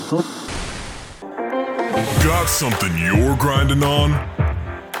Got something you're grinding on?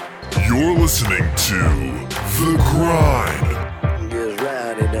 You're listening to The Grind. Just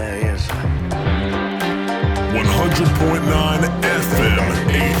rowdy down here, son. 100.9 FM,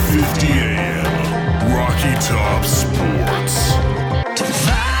 850 AM. Rocky Top Sports. To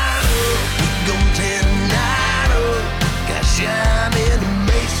fire up, we gon' tear the night up. Got shine in the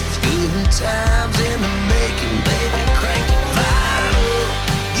matrix, good times in the making, baby, crank it, fire up.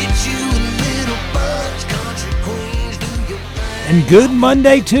 Get you a little buzz, country queens, do your thing. And good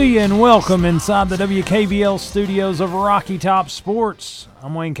Monday to you, and welcome inside the WKVL studios of Rocky Top Sports.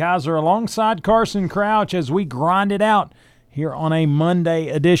 I'm Wayne Kaiser alongside Carson Crouch as we grind it out here on a Monday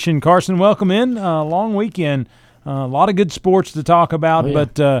edition. Carson, welcome in. Long weekend. A lot of good sports to talk about,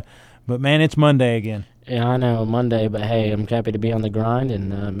 but man, it's Monday again. Yeah, I know, Monday, but hey, I'm happy to be on the grind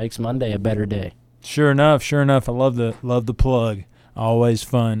and makes Monday a better day. Sure enough. I love the plug. Always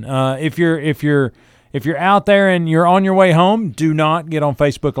fun. If you're out there and you're on your way home, do not get on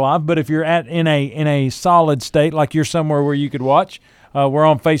Facebook Live. But if you're in a solid state, like you're somewhere where you could watch, we're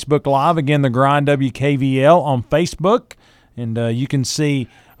on Facebook Live again. The Grind WKVL on Facebook, and you can see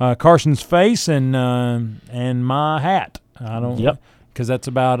Carson's face and my hat. Because that's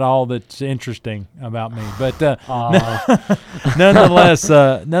about all that's interesting about me. But nonetheless,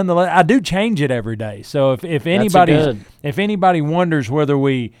 I do change it every day. So if anybody wonders whether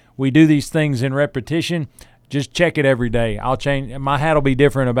we do these things in repetition, just check it every day. I'll change. My hat will be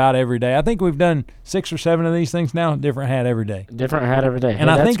different about every day. I think we've done 6 or 7 of these things now. Different hat every day. Different hat every day. And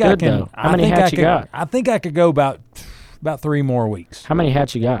hey, I think good, I can. Though. How many hats you got? I think I could go about 3 more weeks. How many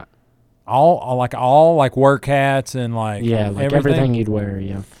hats you got? All like work hats and like everything you'd wear.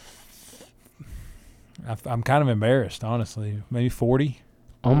 Yeah. I'm kind of embarrassed, honestly. Maybe 40.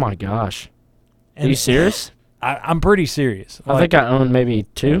 Oh my gosh. Are you serious? I'm pretty serious. I think I own maybe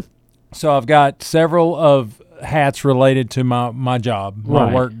 2. So I've got several of hats related to my job,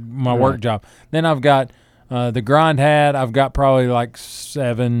 my work job. Then I've got the grind hat. I've got probably like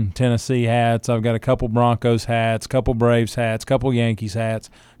 7 Tennessee hats. I've got a couple Broncos hats, couple Braves hats, couple Yankees hats,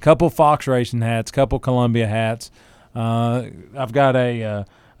 couple Fox Racing hats, couple Columbia hats. I've got a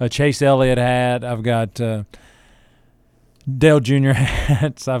Chase Elliott hat. I've got Dale Jr.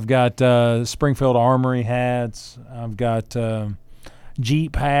 hats. I've got Springfield Armory hats. I've got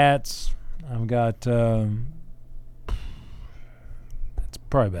Jeep hats. I've got that's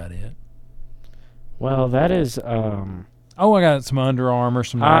probably about it. Well, that is. I got some Under Armour,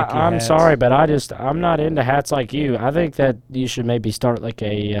 some Nike I'm hats. sorry, but I'm not into hats like you. I think that you should maybe start like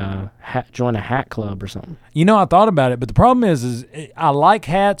join a hat club or something. You know, I thought about it, but the problem is I like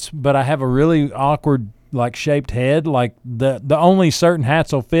hats, but I have a really awkward shaped head. Like the only certain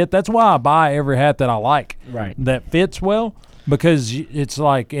hats will fit. That's why I buy every hat that I like. Right. That fits well, because it's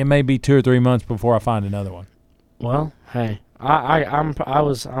like it may be 2 or 3 months before I find another one. Well, hey. I'm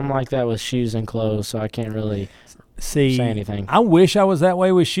like that with shoes and clothes, so I can't really say anything. I wish I was that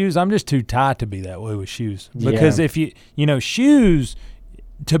way with shoes. I'm just too tight to be that way with shoes. Because if shoes,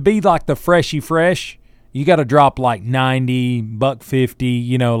 to be like the freshy fresh, you got to drop like $90,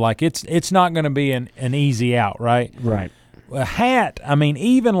 $150. It's not going to be an easy out, right? Right. A hat, I mean,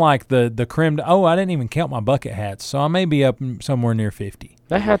 even like the creme. I didn't even count my bucket hats, so I may be up somewhere near 50.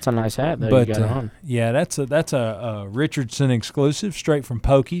 That hat's a nice hat, though. You got on. Yeah, that's a Richardson exclusive, straight from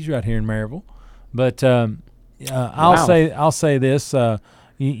Pokey's right here in Maryville. But I'll say this, total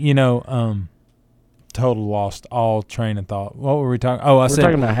lost all train of thought. What were we talking? We're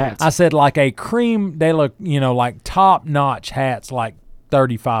talking about hats. I said like a cream. They look, like top notch hats, like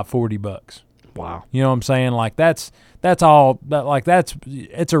 $35-$40. Wow. You know what I'm saying? Like that's all.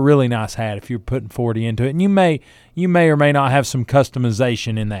 It's a really nice hat if you're putting 40 into it, and you may or may not have some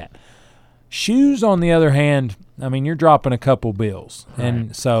customization in that. Shoes, on the other hand, I mean, you're dropping a couple bills, right.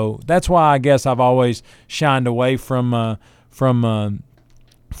 And so that's why I guess I've always shined away from the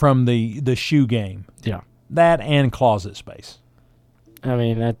shoe game. Yeah. That and closet space. I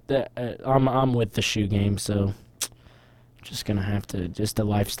mean, I'm with the shoe game, so just gonna have to the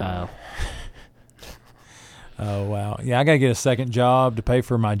lifestyle. Oh, wow. Yeah, I got to get a second job to pay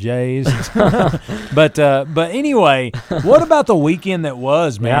for my J's. But anyway, what about the weekend that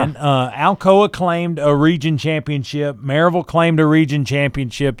was, man? Yeah. Alcoa claimed a region championship. Maryville claimed a region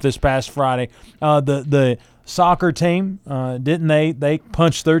championship this past Friday. The soccer team, didn't they? They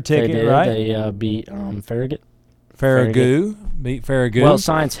punched their ticket, they did. Right? They beat Farragut. Beat Farragut. Well,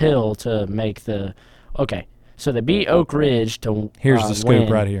 Science Hill to make the – okay. So they beat Oak Ridge to Here's the scoop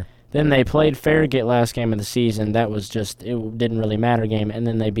right here. Then they played Farragut last game of the season. That was just, it didn't really matter game. And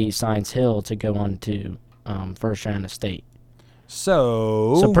then they beat Science Hill to go on to first round of state.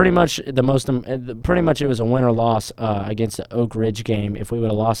 So pretty much it was a win or loss against the Oak Ridge game. If we would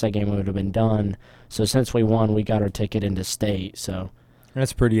have lost that game, we would have been done. So since we won, we got our ticket into state. So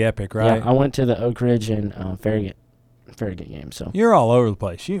that's pretty epic, right? Yeah, I went to the Oak Ridge and Farragut game. So you're all over the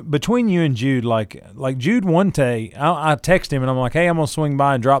place. Between you and Jude, like Jude one day, I text him and I'm like, hey, I'm gonna swing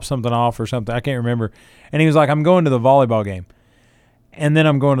by and drop something off or something. I can't remember. And he was like, I'm going to the volleyball game, and then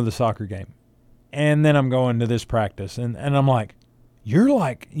I'm going to the soccer game, and then I'm going to this practice, and I'm like,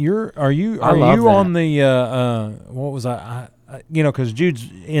 are you on the what was I because Jude's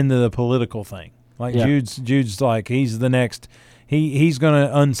into the political thing. Like Jude's like he's the next he's gonna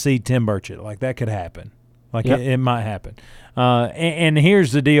unseat Tim Burchett. Like that could happen. Like it might happen. And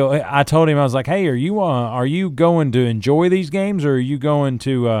here's the deal. I told him, I was like, hey, are you going to enjoy these games, or are you going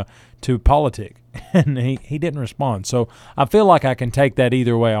to politic? And he didn't respond. So I feel like I can take that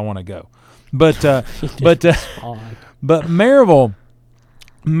either way I want to go. But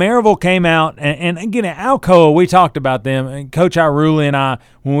Maryville came out, and again, at Alcoa, we talked about them. And Coach Iruli and I,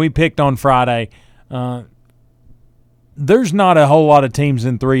 when we picked on Friday, there's not a whole lot of teams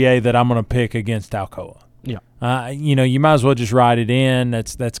in 3A that I'm going to pick against Alcoa. Yeah. You might as well just ride it in.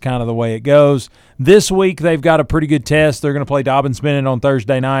 That's kind of the way it goes. This week they've got a pretty good test. They're going to play Dobbins-Bennett on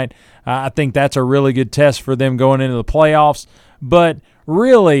Thursday night. I think that's a really good test for them going into the playoffs. But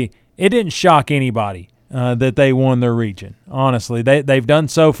really, it didn't shock anybody that they won their region. Honestly, they've done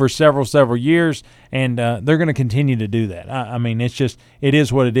so for several years, and they're going to continue to do that. I mean, it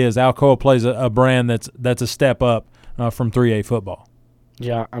is what it is. Alcoa plays a brand that's a step up from 3A football.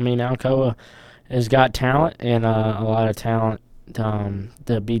 Yeah, I mean, Alcoa has got talent and a lot of talent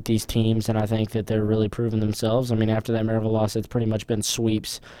to beat these teams, and I think that they're really proving themselves. I mean, after that Maryville loss, it's pretty much been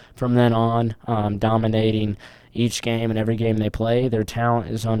sweeps from then on, dominating each game and every game they play. Their talent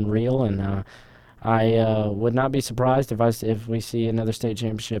is unreal, and I would not be surprised if we see another state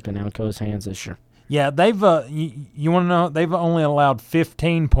championship in Alcoa's hands this year. Yeah, they've you want to know, they've only allowed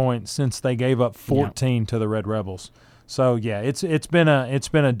 15 points since they gave up 14 to the Red Rebels. So yeah, it's been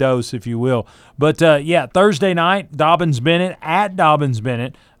a dose, if you will. But Thursday night, Dobbins-Bennett at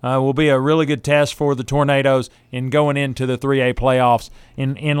Dobbins-Bennett will be a really good test for the Tornadoes in going into the 3A playoffs.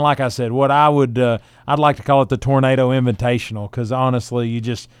 In like I said, what I'd like to call it the Tornado Invitational, because honestly, you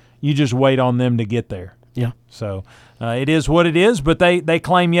just wait on them to get there. Yeah. So it is what it is. But they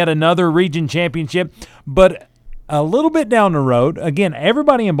claim yet another region championship. But a little bit down the road, again,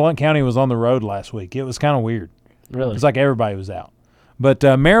 everybody in Blount County was on the road last week. It was kind of weird. Really? It's like everybody was out. But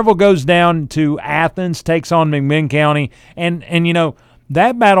Maryville goes down to Athens, takes on McMinn County. And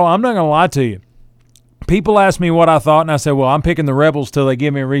that battle, I'm not going to lie to you. People asked me what I thought, and I said, well, I'm picking the Rebels till they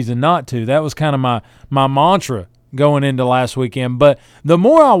give me a reason not to. That was kind of my mantra going into last weekend. But the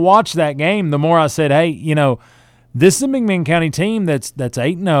more I watched that game, the more I said, hey, this is a McMinn County team that's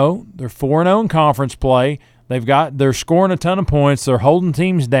 8-0. They're 4-0 in conference play. They're scoring a ton of points. They're holding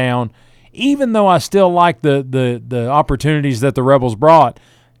teams down. Even though I still like the opportunities that the Rebels brought,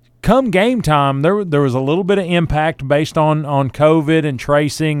 come game time, there was a little bit of impact based on COVID and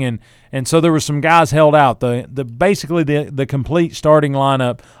tracing, and so there were some guys held out. Basically the complete starting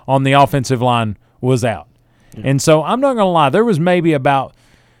lineup on the offensive line was out. Yeah. And so I'm not going to lie, there was maybe about,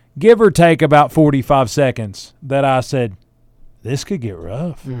 give or take, about 45 seconds that I said, this could get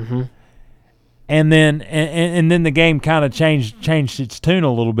rough. Mm-hmm. And then the game kind of changed its tune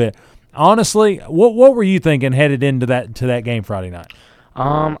a little bit. Honestly, what were you thinking headed into that game Friday night?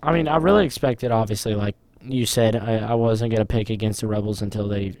 I mean, I really expected, obviously, like you said, I wasn't going to pick against the Rebels until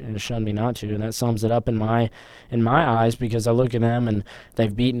they shunned me not to, and that sums it up in my eyes, because I look at them and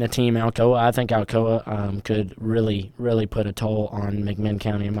they've beaten a team, Alcoa. I think Alcoa could really, really put a toll on McMinn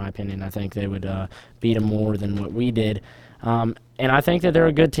County, in my opinion. I think they would beat them more than what we did. And I think that they're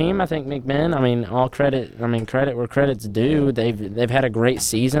a good team. I think McMinn, credit where credit's due. They've had a great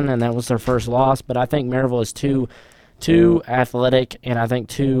season, and that was their first loss. But I think Maryville is too athletic, and I think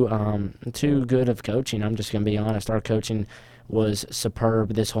too good of coaching. I'm just going to be honest. Our coaching was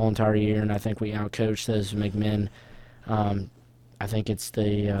superb this whole entire year, and I think we outcoached those McMinn. I think it's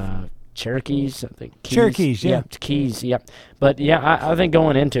the Cherokees. I think Cherokees, yeah. Keys, yep. But, yeah, I think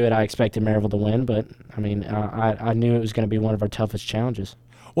going into it, I expected Maryville to win. But, I mean, I knew it was going to be one of our toughest challenges.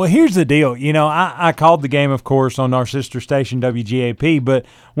 Well, here's the deal. I called the game, of course, on our sister station, WGAP. But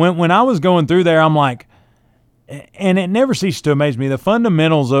when I was going through there, I'm like, and it never ceases to amaze me, the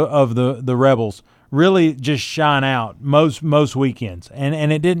fundamentals of the Rebels really just shine out most weekends.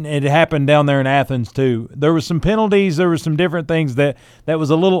 And it happened down there in Athens too. There was some penalties, there were some different things that was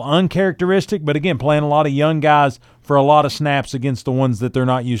a little uncharacteristic, but again, playing a lot of young guys for a lot of snaps against the ones that they're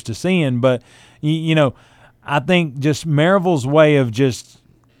not used to seeing. But I think just Maryville's way of just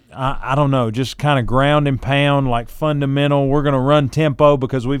I don't know, just kind of ground and pound, like fundamental. We're going to run tempo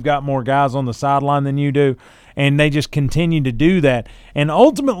because we've got more guys on the sideline than you do, and they just continue to do that. And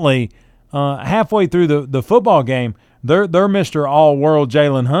ultimately, halfway through the football game, they're Mr. All-World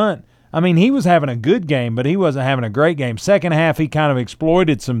Jalen Hunt. I mean, he was having a good game, but he wasn't having a great game. Second half, he kind of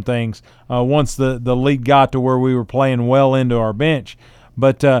exploited some things once the lead got to where we were playing well into our bench.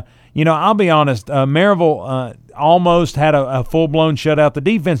 But, I'll be honest, Maryville almost had a full-blown shutout. The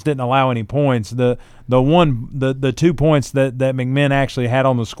defense didn't allow any points. The 2 points that McMinn actually had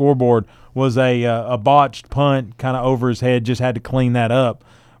on the scoreboard was a botched punt kind of over his head, just had to clean that up.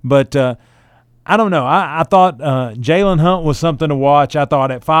 But I don't know. I thought Jalen Hunt was something to watch. I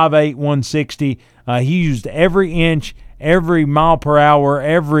thought at 5'8", 160, he used every inch, every mile per hour,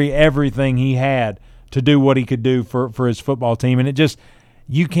 everything he had to do what he could do for his football team. And it just –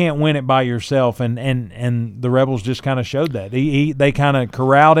 you can't win it by yourself, and the Rebels just kind of showed that. They kind of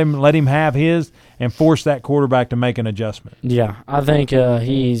corralled him, let him have his, and forced that quarterback to make an adjustment. Yeah, I think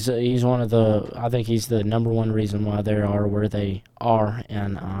he's one of the. I think he's the number one reason why they are where they are,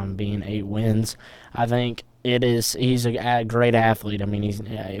 and being 8 wins. I think it is. He's a great athlete. I mean, he's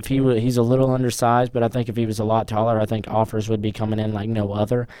a little undersized, but I think if he was a lot taller, I think offers would be coming in like no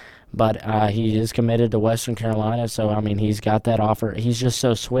other. But he is committed to Western Carolina, so, I mean, he's got that offer. He's just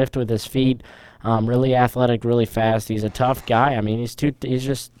so swift with his feet, really athletic, really fast. He's a tough guy. I mean, he's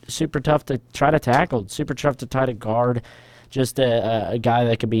just super tough to try to tackle, super tough to try to guard, just a guy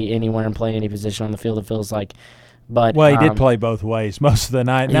that could be anywhere and play any position on the field, it feels like. But, he did play both ways most of the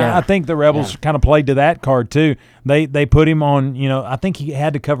night. Now, yeah, I think the Rebels kind of played to that card too. They put him on, I think he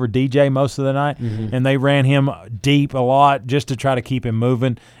had to cover DJ most of the night, and they ran him deep a lot just to try to keep him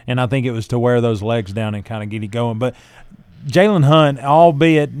moving, and I think it was to wear those legs down and kind of get him going. But Jalen Hunt,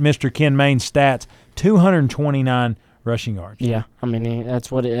 albeit Mr. Ken Main's stats, 229 rushing yards. Yeah, I mean,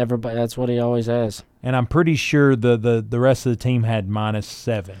 that's what he always has. And I'm pretty sure the rest of the team had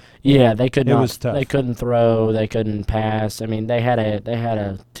 -7. Yeah, they could not. It was tough. They couldn't throw. They couldn't pass. I mean, they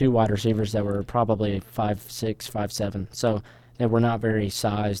had 2 wide receivers that were probably 5'6", 5'7", so they were not very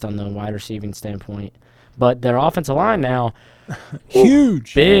sized on the wide receiving standpoint. But their offensive line now,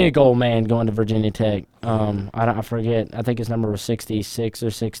 huge, big old man going to Virginia Tech. I forget. I think his number was 66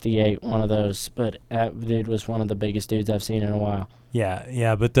 or 68, one of those. But that dude was one of the biggest dudes I've seen in a while.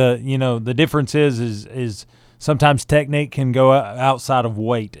 Yeah, but the difference is sometimes technique can go outside of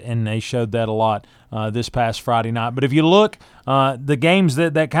weight, and they showed that a lot this past Friday night. But if you look, the games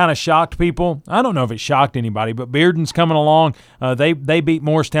that kind of shocked people, I don't know if it shocked anybody, but Bearden's coming along. They beat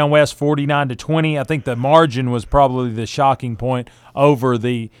Morristown West 49-20. I think the margin was probably the shocking point over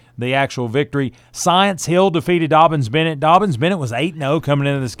the actual victory. Science Hill defeated Dobbins Bennett. Dobbins Bennett was 8-0 coming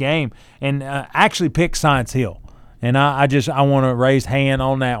into this game, and actually picked Science Hill. And I want to raise hand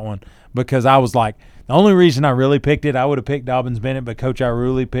on that one because I was like, the only reason I really picked it, I would have picked Dobbins Bennett, but Coach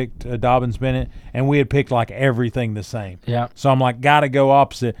Iruli picked Dobbins Bennett, and we had picked like everything the same. Yeah. So I'm like, got to go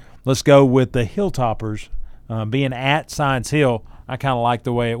opposite. Let's go with the Hilltoppers being at Science Hill. I kind of like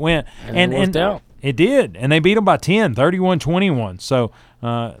the way it went. And it worked out. It did, and they beat them by 10, 31-21. So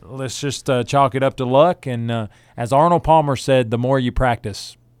let's just chalk it up to luck. And as Arnold Palmer said, the more you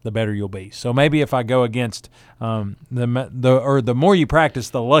practice, the better you'll be. So maybe if I go against the more you practice,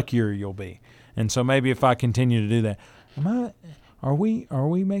 the luckier you'll be. And so maybe if I continue to do that, are we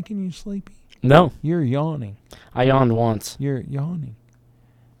making you sleepy? No, You're yawning. I yawned once. You're yawning.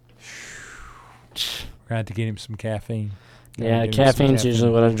 We're gonna have to get him some caffeine. Yeah, caffeine's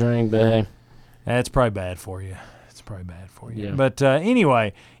usually what I drink, but hey, that's probably bad for you. Yeah. But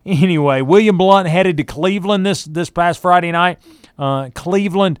anyway, William Blunt headed to Cleveland this past Friday night.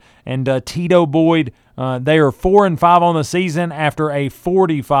 Cleveland and Tito Boyd, they are 4-5 on the season after a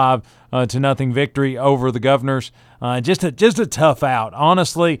 45-0 victory over the Governors. Just a tough out.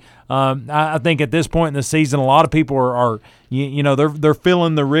 Honestly, I think at this point in the season, a lot of people are they're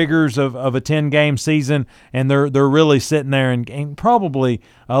feeling the rigors of a 10-game season, and they're really sitting there and probably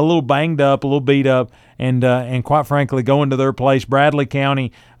a little banged up, a little beat up, and quite frankly, going to their place, Bradley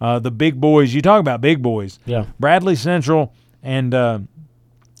County, the big boys. You talk about big boys. yeah. Bradley Central and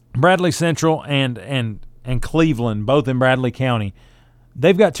Cleveland, both in Bradley County,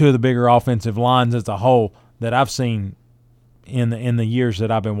 they've got 2 of the bigger offensive lines as a whole that I've seen in the years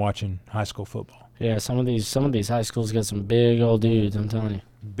that I've been watching high school football. Yeah, some of these high schools got some big old dudes, I'm telling you.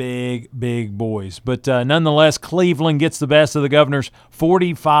 Big boys. But nonetheless, Cleveland gets the best of the Governors,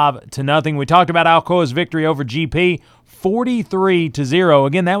 45-0. We talked about Alcoa's victory over GP, 43-0.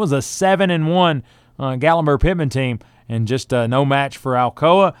 Again, that was a 7-1 Gatlinburg Pittman team, and just no match for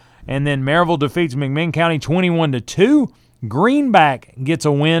Alcoa. And then Maryville defeats McMinn County 21-2. Greenback gets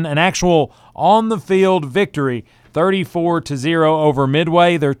a win, an actual on-the-field victory, 34-0 over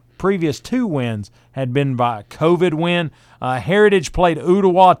Midway. Their previous 2 wins had been by a COVID win. Heritage played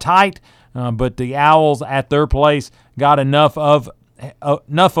Ottawa tight, but the Owls at their place got enough of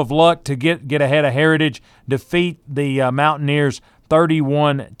luck to get ahead of Heritage, defeat the Mountaineers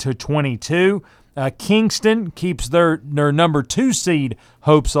 31-22. Kingston keeps their number 2 seed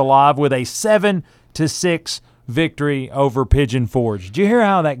hopes alive with a 7-6 victory over Pigeon Forge. Did you hear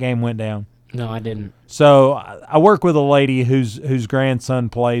how that game went down? No, I didn't. So I work with a lady whose grandson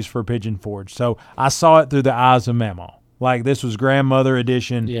plays for Pigeon Forge. So I saw it through the eyes of Mamaw. Like this was grandmother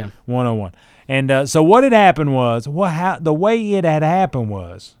edition 101. And so what had happened was, the way it had happened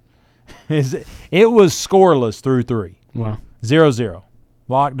was, it was scoreless through 3. Wow. 0-0.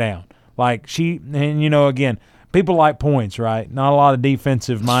 Locked down. Like again, people like points, right? Not a lot of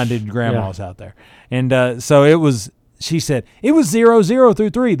defensive-minded grandmas out there. And so it was, she said, it was 0-0 through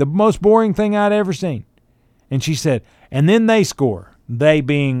 3, the most boring thing I'd ever seen. And she said, and then they score, they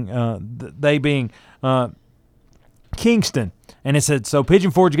being Kingston. And it said, so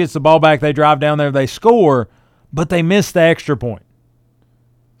Pigeon Forge gets the ball back, they drive down there, they score, but they miss the extra point.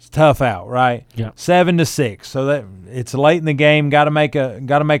 It's tough out, right? Yeah. 7-6. So that it's late in the game, got to make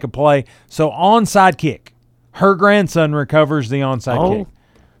a play. So onside kick. Her grandson recovers the onside kick.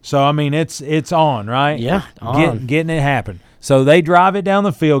 So I mean it's on, right? Yeah, on. Getting it happen. So they drive it down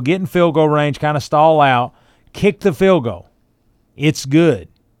the field, get in field goal range, kind of stall out, kick the field goal. It's good.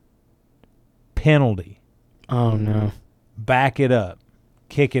 Penalty. Oh no. Back it up.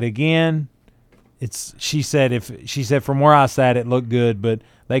 Kick it again. She said from where I sat it looked good, but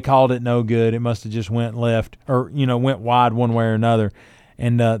they called it no good. It must have just went left or went wide one way or another,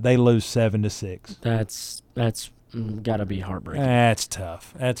 and they lose 7-6. That's got to be heartbreaking. That's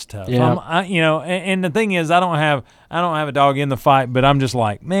tough. Yeah. And the thing is, I don't have a dog in the fight, but I'm just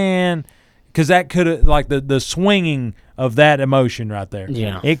like, man, because that could have like the swinging of that emotion right there.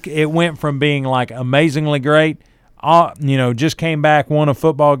 Yeah. It went from being like amazingly great. Just came back, won a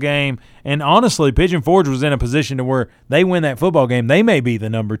football game, and honestly, Pigeon Forge was in a position to where they win that football game, they may be the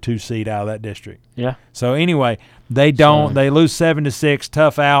number 2 seed out of that district. Yeah. So anyway, they don't. They lose 7-6,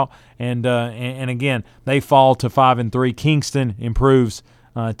 tough out, and again they fall to 5-3. Kingston improves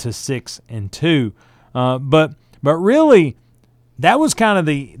to 6-2, but really. That was kind of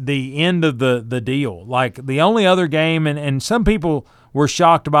the end of the deal. Like the only other game, and some people were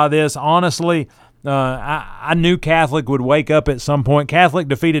shocked by this. Honestly, I knew Catholic would wake up at some point. Catholic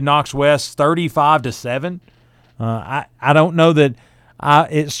defeated Knox West 35-7. I don't know that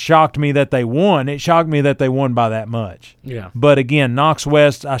it shocked me that they won. It shocked me that they won by that much. Yeah. But again, Knox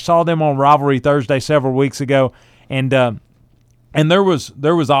West, I saw them on Rivalry Thursday several weeks ago, and there was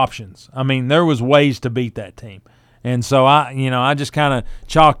options. I mean, there was ways to beat that team. And so I just kind of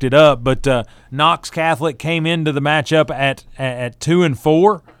chalked it up. But Knox Catholic came into the matchup at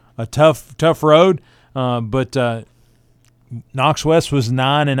 2-4, a tough road. But Knox West was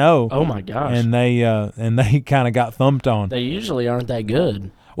 9-0. Oh my gosh! And they kind of got thumped on. They usually aren't that good.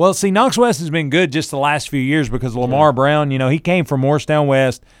 Well, see, Knox West has been good just the last few years because Lamar Brown, he came from Morristown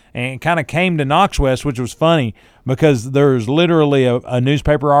West and kind of came to Knox West, which was funny because there's literally a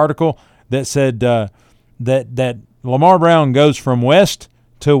newspaper article that said that Lamar Brown goes from west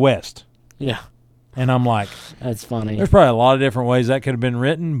to west. Yeah. And I'm like, that's funny. There's probably a lot of different ways that could have been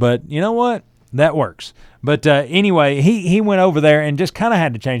written, but you know what? That works. But anyway, he went over there and just kind of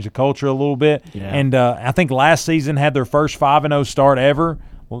had to change the culture a little bit. Yeah. And I think last season had their first 5-0 start ever.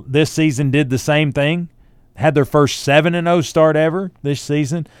 Well, this season did the same thing. Had their first 7-0 start ever this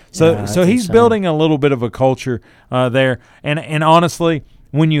season. So he's insane. building a little bit of a culture there. And honestly,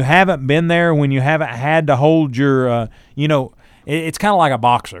 when you haven't been there, when you haven't had to hold your, it's kind of like a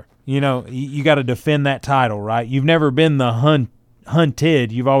boxer. You got to defend that title, right? You've never been the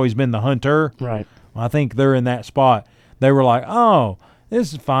hunted. You've always been the hunter. Right. Well, I think they're in that spot. They were like, oh,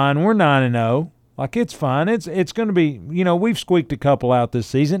 this is fine. We're 9-0. Like, it's fine. It's going to be, we've squeaked a couple out this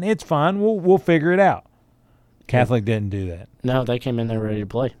season. It's fine. We'll figure it out. Catholic didn't do that. No, they came in there ready to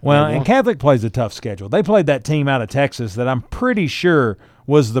play. Well, and Catholic plays a tough schedule. They played that team out of Texas that I'm pretty sure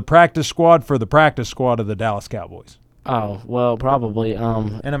was the practice squad for the practice squad of the Dallas Cowboys. Oh, well, probably.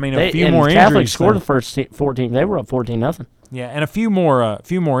 And I mean, a few more injuries. Catholic scored the first 14. They were up 14-0. Yeah, and a few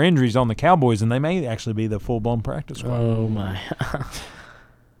more injuries on the Cowboys, and they may actually be the full-blown practice squad. Oh, my.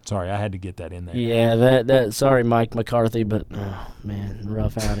 Sorry, I had to get that in there. Yeah, that. Sorry, Mike McCarthy, but, oh, man,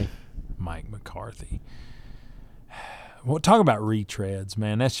 rough outing. Mike McCarthy. well, talk about retreads,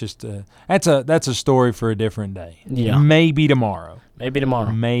 man. That's just that's a story for a different day. Yeah. Maybe tomorrow. Maybe tomorrow.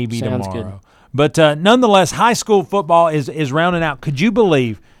 Sounds tomorrow. good. But nonetheless, high school football is rounding out. Could you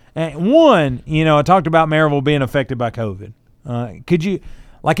believe? One, I talked about Maryville being affected by COVID. Could you?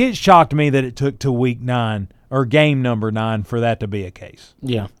 Like, it shocked me that it took to week 9 or game number 9 for that to be a case.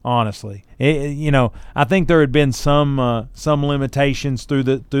 Yeah. Honestly, I think there had been some limitations through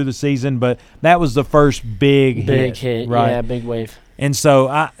the season, but that was the first big hit, right? Yeah, big wave. And so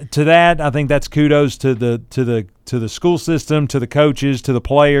I think that's kudos to the school system, to the coaches, to the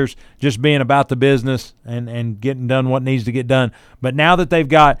players, just being about the business and getting done what needs to get done. But now that they've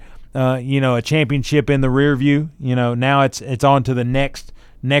got a championship in the rear view, now it's on to the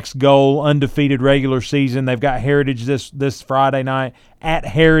next goal, undefeated regular season. They've got Heritage this Friday night at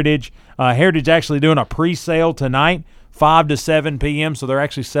Heritage. Heritage actually doing a pre-sale tonight, 5 to 7 p.m., so they're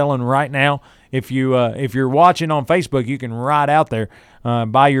actually selling right now. If you're watching on Facebook, you can ride out there,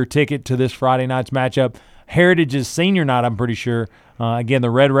 buy your ticket to this Friday night's matchup. Heritage's senior night, I'm pretty sure. Again, the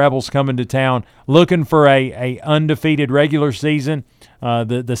Red Rebels coming to town, looking for a undefeated regular season,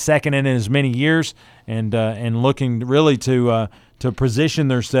 the second in as many years, and looking really to position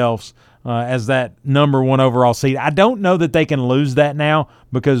themselves as that number 1 overall seed. I don't know that they can lose that now,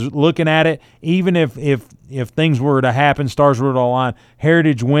 because looking at it, even if things were to happen, stars were to align,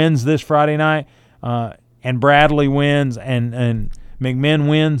 Heritage wins this Friday night, and Bradley wins, and McMinn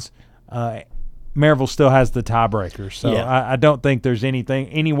wins, Maryville still has the tiebreaker. So yeah. I don't think there's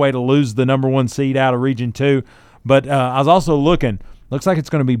any way to lose the number 1 seed out of Region 2. But I was also looking. Looks like it's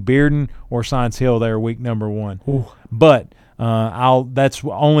going to be Bearden or Science Hill there week number 1. Ooh. But that's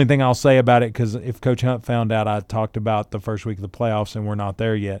the only thing I'll say about it, because if Coach Hunt found out I talked about the first week of the playoffs and we're not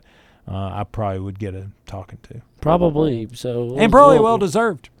there yet, I probably would get a talking to. Probably. So. And probably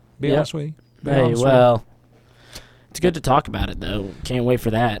well-deserved, be honest with you. Hey, well, it's good to talk about it, though. Can't wait for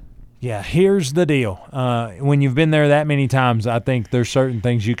that. Yeah, here's the deal. When you've been there that many times, I think there's certain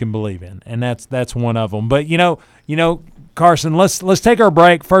things you can believe in, and that's one of them. But, Carson, let's take our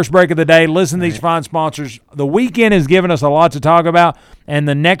break, first break of the day, listen to these fine sponsors. The weekend has given us a lot to talk about, and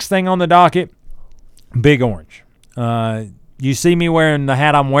the next thing on the docket, Big Orange. You see me wearing the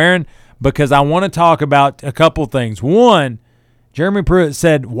hat I'm wearing because I want to talk about a couple things. One, Jeremy Pruitt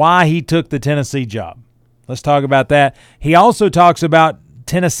said why he took the Tennessee job. Let's talk about that. He also talks about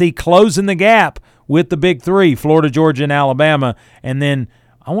Tennessee closing the gap with the big 3, Florida, Georgia, and Alabama. And then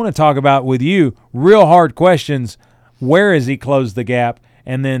I want to talk about with you real hard questions. Where has he closed the gap?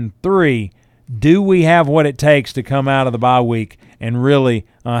 And then 3, do we have what it takes to come out of the bye week and really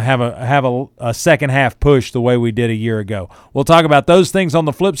have a second half push the way we did a year ago? We'll talk about those things on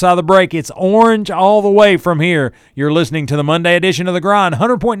the flip side of the break. It's Orange all the way from here. You're listening to the Monday edition of The Grind,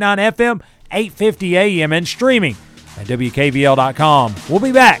 100.9 FM, 850 AM, and streaming at WKVL.com. We'll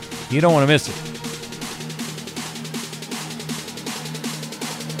be back. You don't want to miss it.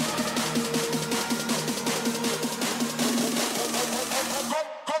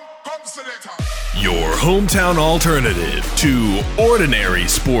 Your hometown alternative to ordinary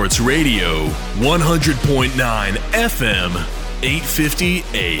sports radio, 100.9 FM, 850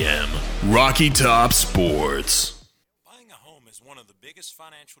 AM. Rocky Top Sports. Buying a home is one of the biggest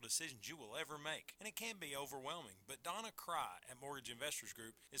financial decisions you will ever make, and it can be overwhelming. But Donna Cry at Mortgage Investors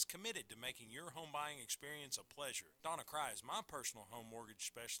Group is committed to making your home buying experience a pleasure. Donna Cry is my personal home mortgage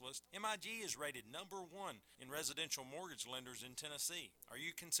specialist. MIG is rated number 1 in residential mortgage lenders in Tennessee. Are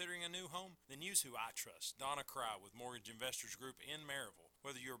you considering a new home? Then use who I trust, Donna Cry with Mortgage Investors Group in Maryville.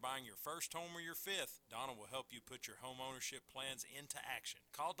 Whether you're buying your first home or your 5th, Donna will help you put your home ownership plans into action.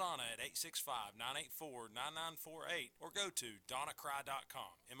 Call Donna at 865-984-9948 or go to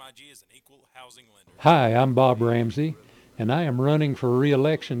donnacry.com. MIG is an equal housing lender. Hi, I'm Bob Ramsey, and I am running for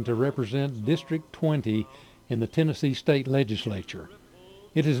re-election to represent District 20 in the Tennessee State Legislature.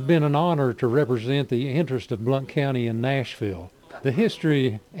 It has been an honor to represent the interest of Blount County and Nashville. The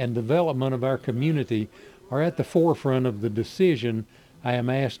history and development of our community are at the forefront of the decision I am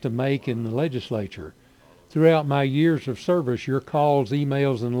asked to make in the legislature. Throughout my years of service, your calls,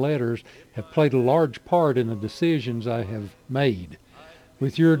 emails, and letters have played a large part in the decisions I have made.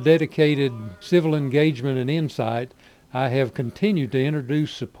 With your dedicated civil engagement and insight, I have continued to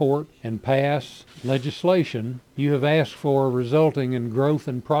introduce, support, and pass legislation you have asked for, resulting in growth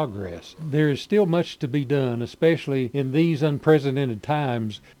and progress. There is still much to be done, especially in these unprecedented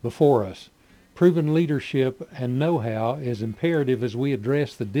times before us. Proven leadership and know-how is imperative as we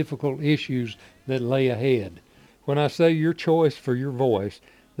address the difficult issues that lay ahead. When I say your choice for your voice,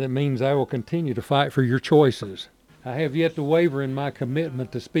 that means I will continue to fight for your choices. I have yet to waver in my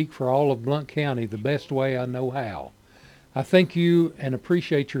commitment to speak for all of Blount County the best way I know how. I thank you and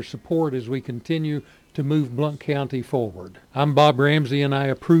appreciate your support as we continue to move Blount County forward. I'm Bob Ramsey, and I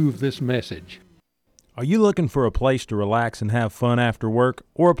approve this message. Are you looking for a place to relax and have fun after work,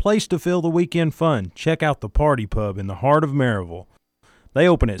 or a place to fill the weekend fun? Check out the Party Pub in the heart of Maryville. They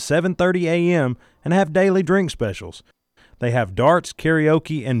open at 7:30 a.m. and have daily drink specials. They have darts,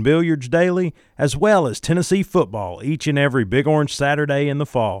 karaoke, and billiards daily, as well as Tennessee football each and every Big Orange Saturday in the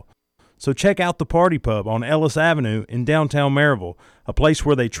fall. So check out the Party Pub on Ellis Avenue in downtown Maryville, a place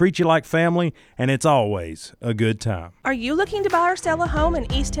where they treat you like family, and it's always a good time. Are you looking to buy or sell a home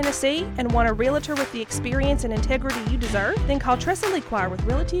in East Tennessee and want a realtor with the experience and integrity you deserve? Then call Tressa Lequire with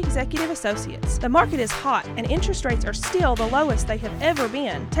Realty Executive Associates. The market is hot and interest rates are still the lowest they have ever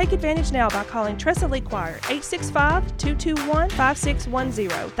been. Take advantage now by calling Tressa Lequire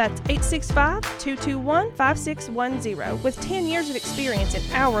 865-221-5610. That's 865-221-5610. With 10 years of experience in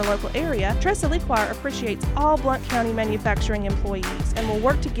our local area, Tressa Lequire appreciates all Blount County manufacturing employees and will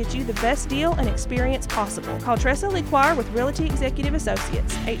work to get you the best deal and experience possible. Call Tressa Lequire with Realty Executive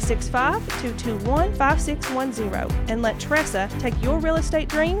Associates, 865-221-5610, and let Tressa take your real estate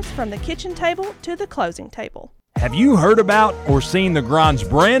dreams from the kitchen table to the closing table. Have you heard about or seen the Grind's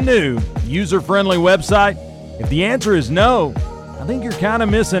brand new user-friendly website? If the answer is no, I think you're kind of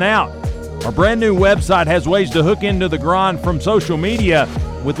missing out. Our brand new website has ways to hook into the Grind from social media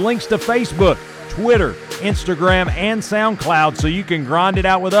with links to Facebook, Twitter, Instagram, and SoundCloud, so you can grind it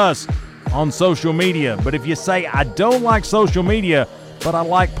out with us on social media. But if you say, I don't like social media, but I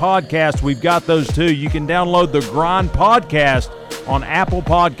like podcasts, we've got those too. You can download the Grind podcast on Apple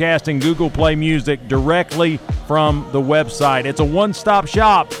Podcast and Google Play Music directly from the website. It's a one-stop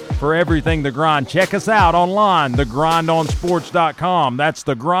shop for everything The Grind. Check us out online, thegrindonsports.com. That's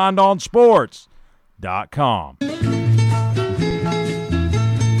thegrindonsports.com.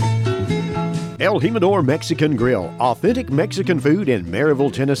 El Jimador Mexican Grill, authentic Mexican food in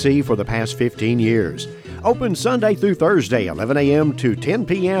Maryville, Tennessee for the past 15 years. Open Sunday through Thursday, 11 a.m. to 10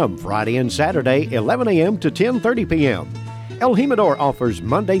 p.m., Friday and Saturday, 11 a.m. to 10:30 p.m. El Jimador offers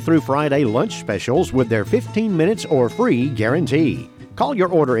Monday through Friday lunch specials with their 15 minutes or free guarantee. Call your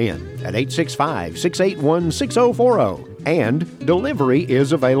order in at 865-681-6040. And delivery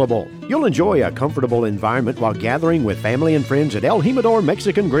is available. You'll enjoy a comfortable environment while gathering with family and friends at El Jimador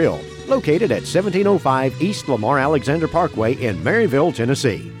Mexican Grill, located at 1705 East Lamar Alexander Parkway in Maryville,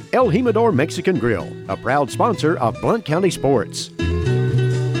 Tennessee. El Jimador Mexican Grill, a proud sponsor of Blount County Sports.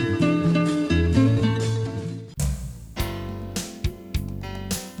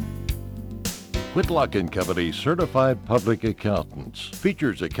 Whitlock & Company Certified Public Accountants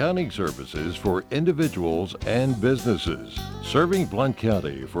features accounting services for individuals and businesses. Serving Blount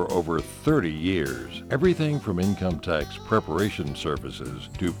County for over 30 years. Everything from income tax preparation services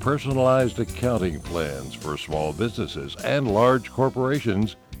to personalized accounting plans for small businesses and large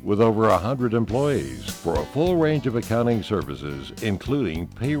corporations with over 100 employees for a full range of accounting services, including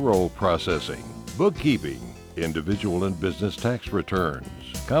payroll processing, bookkeeping, individual and business tax returns,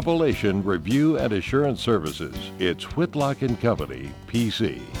 compilation, review, and assurance services. It's Whitlock & Company,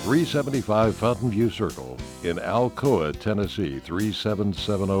 PC, 375 Fountain View Circle in Alcoa, Tennessee,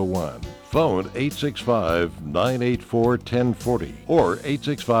 37701. Phone 865-984-1040 or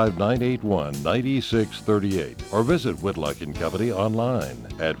 865-981-9638 or visit Whitlock & Company online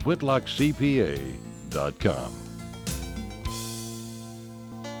at whitlockcpa.com.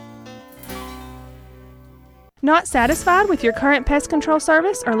 Not satisfied with your current pest control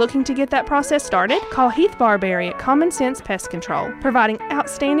service or looking to get that process started? Call Heath Barberry at Common Sense Pest Control, providing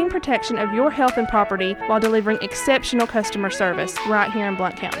outstanding protection of your health and property while delivering exceptional customer service right here in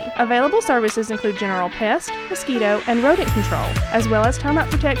Blount County. Available services include general pest, mosquito, and rodent control, as well as termite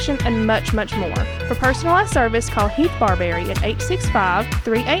protection and much, much more. For personalized service, call Heath Barberry at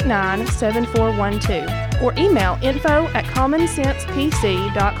 865-389-7412 or email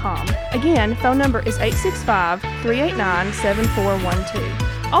info@commonsensepc.com. Again, phone number is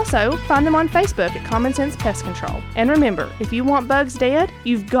 865-389-7412. Also, find them on Facebook at Common Sense Pest Control. And remember, if you want bugs dead,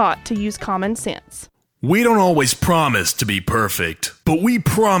 you've got to use common sense. We don't always promise to be perfect, but we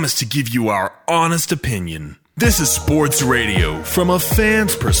promise to give you our honest opinion. This is sports radio from a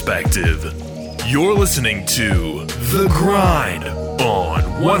fan's perspective. You're listening to The Grind on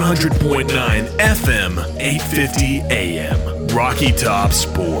 100.9 FM, 850 AM, Rocky Top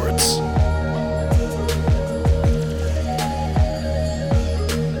Sports.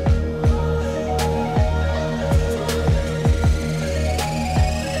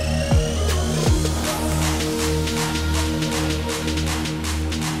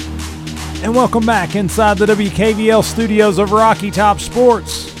 And welcome back inside the WKVL studios of Rocky Top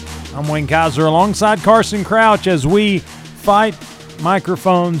Sports. I'm Wayne Kaiser alongside Carson Crouch as we fight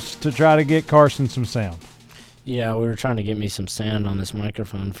microphones to try to get Carson some sound. Yeah, we were trying to get me some sound on this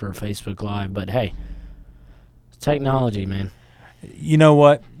microphone for Facebook Live, but hey, technology, man. You know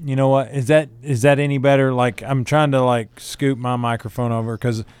what? Is that any better? Like, I'm trying to like scoop my microphone over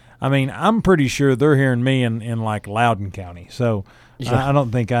because I mean I'm pretty sure they're hearing me in like Loudoun County, so Yeah. I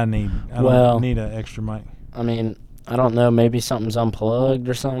don't think I need an extra mic. I mean, I don't know. Maybe something's unplugged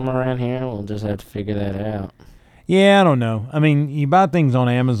or something around here. We'll just have to figure that out. Yeah, I don't know. I mean, you buy things on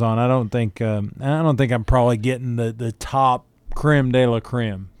Amazon. I don't think I'm probably getting the top creme de la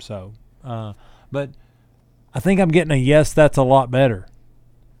creme. So, but I think I'm getting a yes. That's a lot better.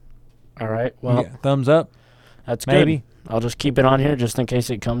 All right. Well, thumbs up. That's maybe. Good. I'll just keep it on here just in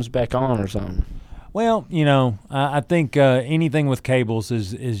case it comes back on or something. Well, I think anything with cables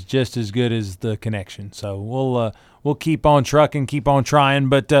is just as good as the connection. So we'll keep on trucking, keep on trying.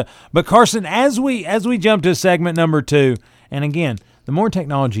 But Carson, as we jump to segment number 2, and again, the more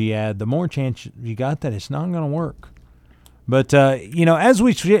technology you add, the more chance you got that it's not going to work. But as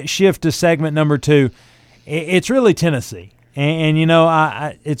we shift to segment number 2, it's really Tennessee, and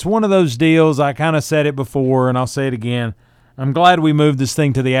it's one of those deals. I kind of said it before, and I'll say it again. I'm glad we moved this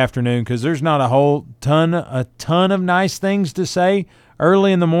thing to the afternoon because there's not a ton of nice things to say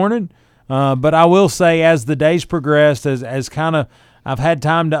early in the morning. But I will say as the days progressed, as kind of I've had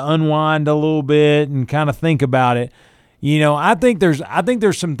time to unwind a little bit and kind of think about it. I think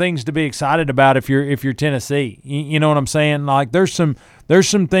there's some things to be excited about if you're Tennessee. You know what I'm saying? Like there's some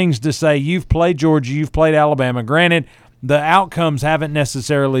things to say. You've played Georgia, you've played Alabama. Granted, the outcomes haven't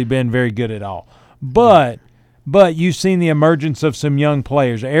necessarily been very good at all, but you've seen the emergence of some young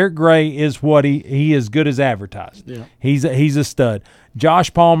players. Eric Gray is what he is good as advertised. Yeah. He's a stud.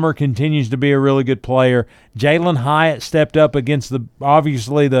 Josh Palmer continues to be a really good player. Jalen Hyatt stepped up against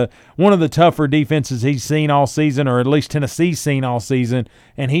obviously one of the tougher defenses he's seen all season, or at least Tennessee's seen all season,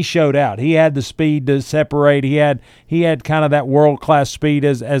 and he showed out. He had the speed to separate. He had kind of that world-class speed,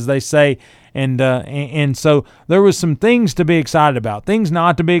 as they say. And so there was some things to be excited about. Things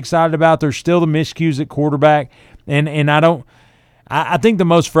not to be excited about. There's still the miscues at quarterback, and I think the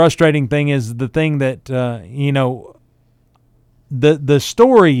most frustrating thing is the thing that the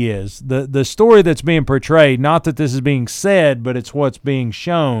story is the story that's being portrayed. Not that this is being said, but it's what's being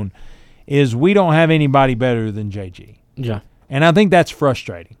shown. Is we don't have anybody better than JG. Yeah, and I think that's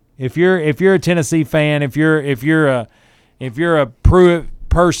frustrating. If you're a Tennessee fan, if you're a Pruitt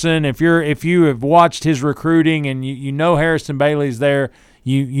person, if you have watched his recruiting and you know Harrison Bailey's there,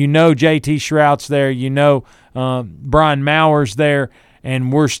 you know JT Shrout's there, Brian Maurer's there,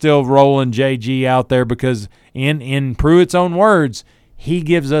 and we're still rolling JG out there because in Pruitt's own words, he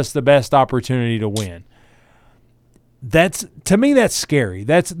gives us the best opportunity to win. To me that's scary.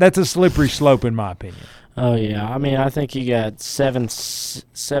 That's a slippery slope in my opinion. Oh yeah, I mean I think you got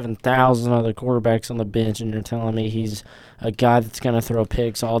 7,000 other quarterbacks on the bench, and you're telling me he's a guy that's going to throw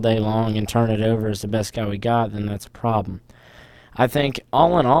picks all day long and turn it over as the best guy we got, then that's a problem. I think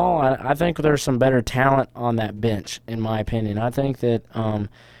all in all, I think there's some better talent on that bench, in my opinion. I think that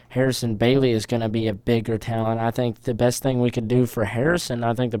Harrison Bailey is going to be a bigger talent. I think the best thing we can do for Harrison,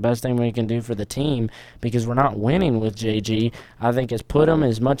 I think the best thing we can do for the team, because we're not winning with JG, I think is put him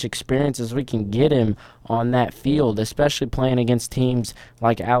as much experience as we can get him on that field, especially playing against teams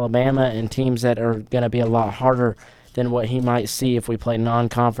like Alabama and teams that are going to be a lot harder than what he might see if we play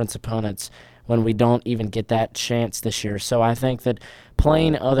non-conference opponents when we don't even get that chance this year. So I think that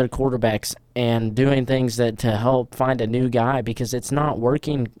playing other quarterbacks and doing things to help find a new guy, because it's not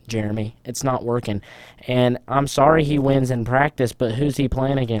working, Jeremy. It's not working. And I'm sorry he wins in practice, but who's he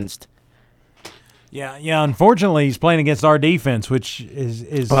playing against? Yeah. Unfortunately, he's playing against our defense, which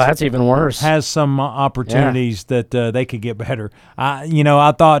is well, that's even worse. Has some opportunities that they could get better.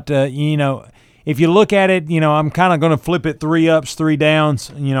 I thought if you look at it, I'm kind of going to flip it 3 ups, 3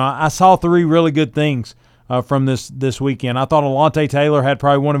 downs. I saw 3 really good things from this weekend. I thought Alontae Taylor had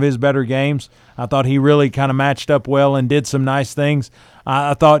probably one of his better games. I thought he really kind of matched up well and did some nice things.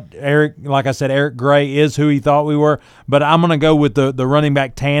 I thought Eric Gray is who he thought we were, but I'm going to go with the running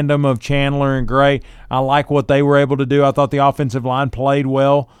back tandem of Chandler and Gray. I like what they were able to do. I thought the offensive line played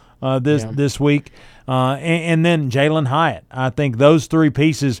well this week. And then Jalen Hyatt. I think those 3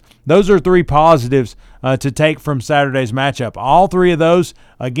 pieces, those are 3 positives to take from Saturday's matchup. All 3 of those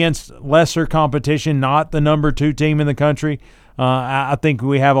against lesser competition, not the number 2 team in the country. I think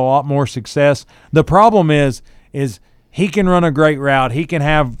we have a lot more success. The problem is he can run a great route. He can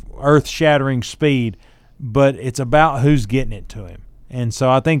have earth-shattering speed, but it's about who's getting it to him. And so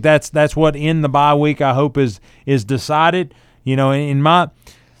I think that's what in the bye week I hope is decided.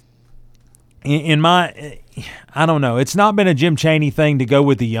 I don't know. It's not been a Jim Chaney thing to go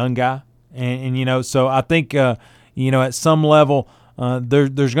with the young guy, and so I think at some level there's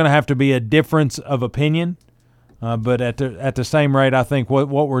going to have to be a difference of opinion. But at the same rate, I think what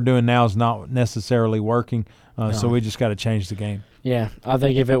we're doing now is not necessarily working. So we just got to change the game. Yeah, I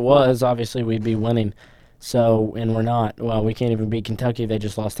think if it was, obviously we'd be winning. So, and we're not. Well, we can't even beat Kentucky. They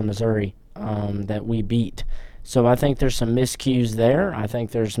just lost to Missouri that we beat. So I think there's some miscues there. I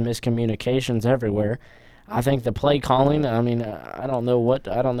think there's miscommunications everywhere. I think the play calling, I mean, I don't know what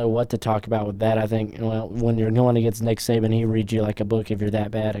to talk about with that. I think when you're going against Nick Saban, he reads you like a book if you're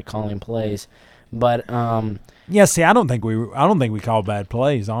that bad at calling plays. But yeah, see, I don't think we call bad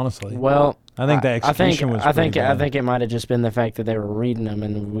plays, honestly. Well, I think the execution was pretty bad. I think it might have just been the fact that they were reading them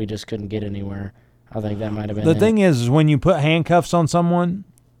and we just couldn't get anywhere. I think that might have been the thing is when you put handcuffs on someone,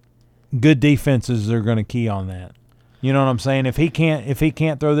 good defenses are going to key on that. You know what I'm saying? If he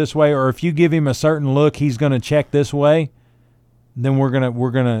can't throw this way, or if you give him a certain look, he's going to check this way. Then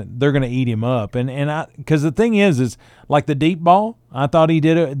they're gonna eat him up. Because the thing is like the deep ball, I thought he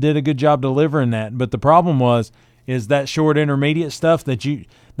did a good job delivering that. But the problem is that short intermediate stuff that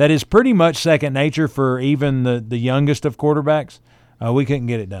is pretty much second nature for even the youngest of quarterbacks. We couldn't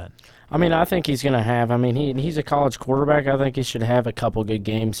get it done. I mean, I think he's going to have. I mean, he's a college quarterback. I think he should have a couple good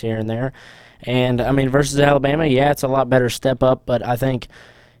games here and there. And, I mean, versus Alabama, yeah, it's a lot better step up. But I think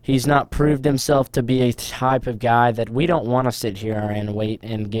he's not proved himself to be a type of guy that we don't want to sit here and wait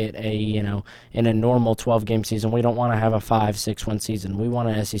and get in a normal 12-game season. We don't want to have a 5-6-1 season. We want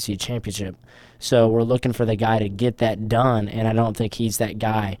an SEC championship. So we're looking for the guy to get that done, and I don't think he's that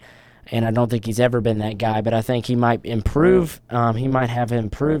guy. And I don't think he's ever been that guy, but I think he might improve. He might have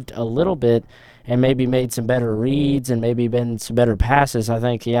improved a little bit and maybe made some better reads and maybe been some better passes. I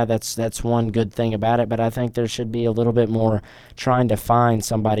think, yeah, that's one good thing about it, but I think there should be a little bit more trying to find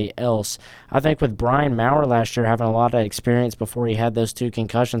somebody else. I think with Brian Maurer last year having a lot of experience before he had those 2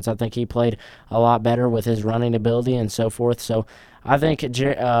 concussions, I think he played a lot better with his running ability and so forth. So I think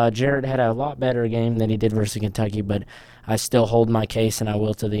Jarrett had a lot better game than he did versus Kentucky, but I still hold my case, and I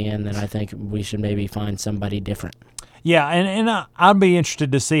will to the end, that I think we should maybe find somebody different. Yeah, and I'd be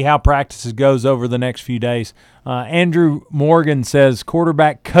interested to see how practices goes over the next few days. Andrew Morgan says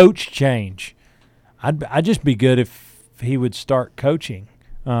quarterback coach change. I'd just be good if he would start coaching.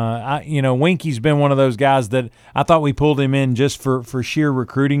 Winky's been one of those guys that I thought we pulled him in just for sheer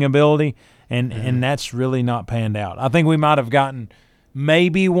recruiting ability, and that's really not panned out. I think we might have gotten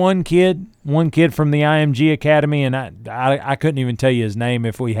maybe one kid from the IMG Academy, and I couldn't even tell you his name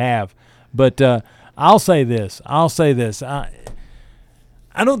if we have. But I'll say this. I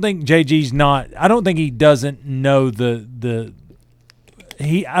don't think JG's not. I don't think he doesn't know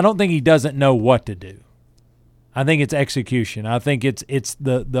I don't think he doesn't know what to do. I think it's execution. I think it's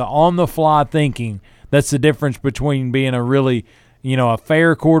the on the fly thinking that's the difference between being a really a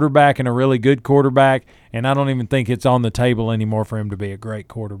fair quarterback and a really good quarterback, and I don't even think it's on the table anymore for him to be a great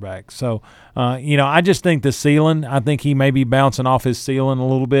quarterback. So, I just think the ceiling, I think he may be bouncing off his ceiling a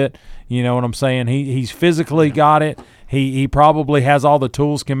little bit. You know what I'm saying? He's physically got it. He probably has all the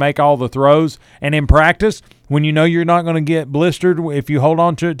tools, can make all the throws. And in practice, when you're not going to get blistered, if you hold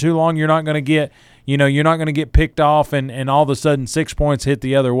on to it too long, you're not going to get you're not going to get picked off and all of a sudden 6 points hit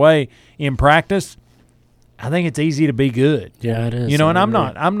the other way in practice. I think it's easy to be good. Yeah, it is. And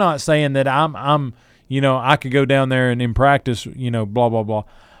I'm not saying that I'm I could go down there and in practice, blah blah blah.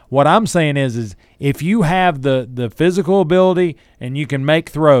 What I'm saying is if you have the physical ability and you can make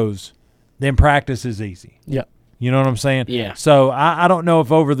throws, then practice is easy. Yeah. You know what I'm saying? Yeah. So I don't know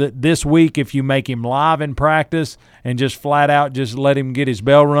if over this week, if you make him live in practice and just flat out just let him get his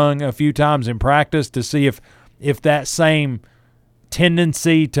bell rung a few times in practice to see if that same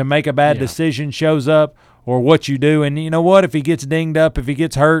tendency to make a bad decision shows up, or what you do. And you know what? If he gets dinged up, if he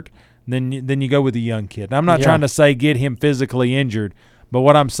gets hurt, then you go with the young kid. I'm not trying to say get him physically injured, but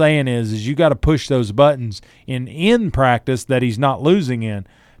what I'm saying is you got to push those buttons in practice that he's not losing in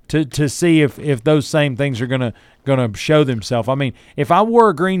to see if those same things are gonna show themselves. I mean, if I wore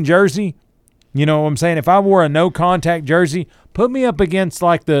a green jersey, you know what I'm saying? If I wore a no contact jersey, put me up against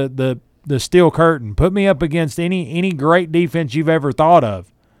like the steel curtain. Put me up against any great defense you've ever thought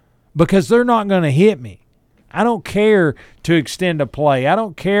of, because they're not going to hit me. I don't care to extend a play. I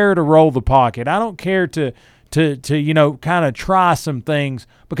don't care to roll the pocket. I don't care to kind of try some things,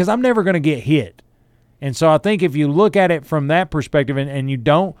 because I'm never going to get hit. And so I think if you look at it from that perspective and you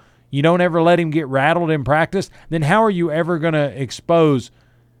don't ever let him get rattled in practice, then how are you ever going to expose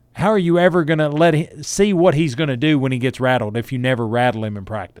how are you ever going to see what he's going to do when he gets rattled if you never rattle him in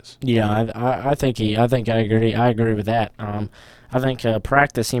practice? Yeah, I think I agree. I agree with that. I think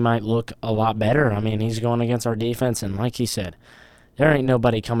practice he might look a lot better. I mean, he's going against our defense, and like he said, there ain't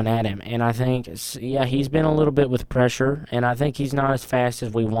nobody coming at him. And I think, yeah, he's been a little bit with pressure, and I think he's not as fast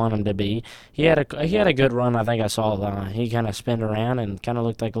as we want him to be. He had a good run. I think I saw he kind of spinned around and kind of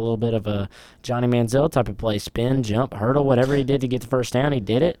looked like a little bit of a Johnny Manziel type of play. Spin, jump, hurdle, whatever he did to get the first down, he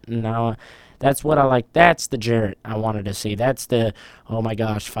did it. And now that's what I like. That's the Jarrett I wanted to see. That's the, oh my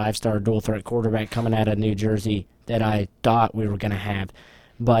gosh, 5-star dual threat quarterback coming out of New Jersey that I thought we were going to have.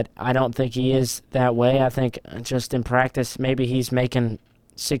 But I don't think he is that way. I think just in practice, maybe he's making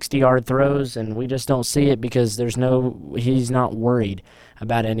 60-yard throws, and we just don't see it because he's not worried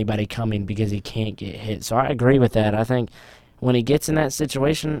about anybody coming because he can't get hit. So I agree with that. I think when he gets in that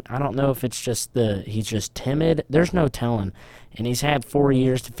situation, I don't know if it's just he's just timid. There's no telling. And he's had 4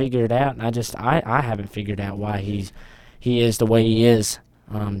 years to figure it out, and I haven't figured out why he is the way he is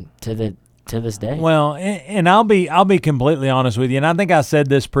to this day. Well, and I'll be completely honest with you, and I think I said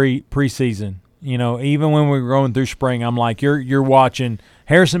this preseason. You know, even when we were going through spring, I'm like, you're watching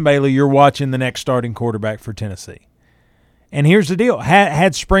Harrison Bailey, you're watching the next starting quarterback for Tennessee. And here's the deal: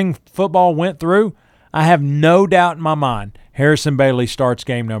 had spring football went through, I have no doubt in my mind Harrison Bailey starts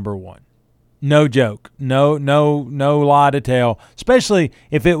game number 1. No joke, no lie to tell. Especially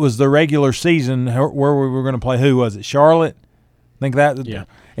if it was the regular season where we were going to play. Who was it? Charlotte. Think that? Yeah.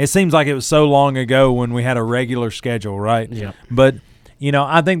 It seems like it was so long ago when we had a regular schedule, right? Yeah. But, you know,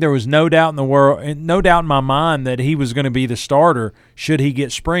 I think there was no doubt in the world, no doubt in my mind that he was going to be the starter should he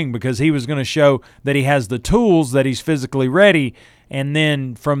get spring, because he was going to show that he has the tools, that he's physically ready, and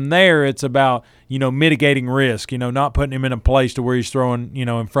then from there it's about, you know, mitigating risk, you know, not putting him in a place to where he's throwing, you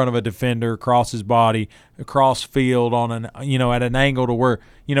know, in front of a defender, across his body, across field on an, you know, at an angle to where,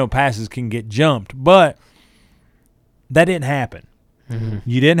 you know, passes can get jumped. But that didn't happen. Mm-hmm.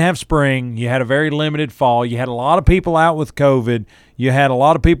 You didn't have spring. You had a very limited fall. You had a lot of people out with COVID. You had a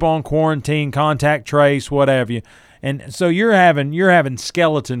lot of people on quarantine, contact trace, what have you. And so you're having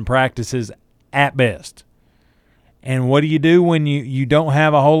skeleton practices at best. And what do you do when you don't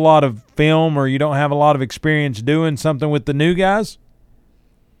have a whole lot of film or you don't have a lot of experience doing something with the new guys?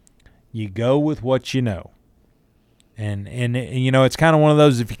 You go with what you know. And you know, it's kind of one of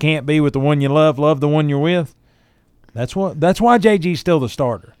those, if you can't be with the one you love the one you're with. That's why JG's still the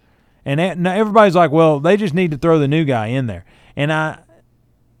starter. And everybody's like, well, they just need to throw the new guy in there. And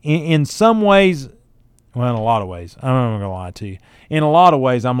in some ways, well, in a lot of ways, I'm not going to lie to you. In a lot of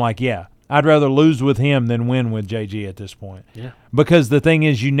ways, I'm like, yeah, I'd rather lose with him than win with JG at this point. Yeah. Because the thing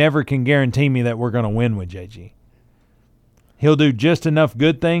is, you never can guarantee me that we're going to win with JG. He'll do just enough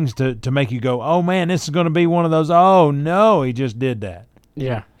good things to make you go, oh, man, this is going to be one of those, oh, no, he just did that.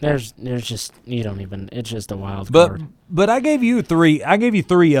 Yeah, there's just, you don't even, it's just a wild card. But I gave you three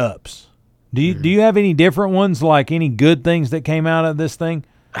ups. Do you have any different ones, like any good things that came out of this thing?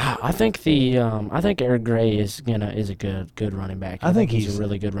 I think Eric Gray is a good running back. I think he's a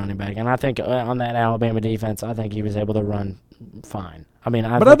really good running back, and I think on that Alabama defense, I think he was able to run fine. I mean,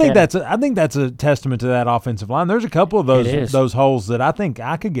 I think that's a testament to that offensive line. There's a couple of those holes that I think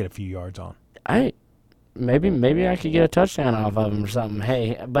I could get a few yards on. Maybe I could get a touchdown off of him or something.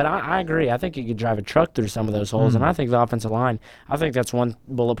 Hey, but I agree. I think you could drive a truck through some of those holes, and I think the offensive line, I think that's one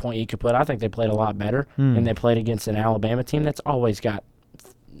bullet point you could put. I think they played a lot better, and they played against an Alabama team that's always got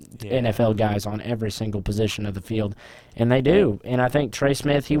NFL guys on every single position of the field, and they do. And I think Trey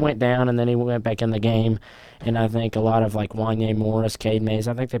Smith, he went down, and then he went back in the game, and I think a lot of like Wanye Morris, Cade Mays,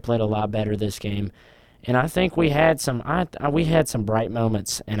 I think they played a lot better this game. And I think we had some bright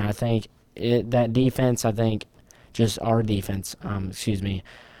moments, and I think that defense, I think, just our defense,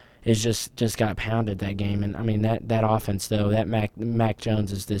 is just got pounded that game. And I mean that offense though, that Mac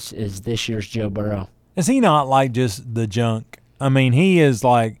Jones is this year's Joe Burrow. Is he not like just the junk? I mean, he is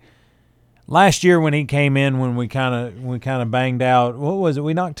like last year when he came in, when we kind of banged out. What was it?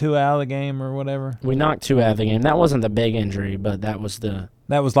 We knocked 2 out of the game or whatever. We knocked 2 out of the game. That wasn't the big injury, but that was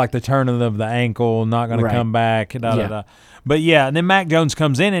like the turn of the ankle, not going to come back. But yeah, and then Mac Jones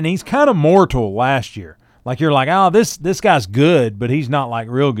comes in, and he's kind of mortal last year. Like you're like, oh, this guy's good, but he's not like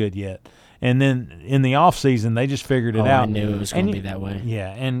real good yet. And then in the offseason, they just figured it out. I knew it was going to be that way.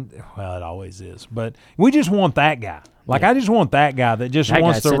 Yeah, and well, it always is. But we just want that guy. Like I just want that guy that just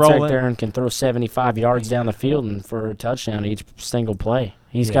wants to roll right there and can throw 75 yards down the field and for a touchdown each single play.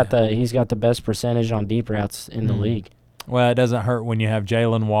 He's got the best percentage on deep routes in the league. Well, it doesn't hurt when you have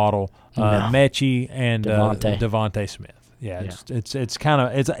Jalen Waddle, Mechie, and Devontae Smith. Yeah,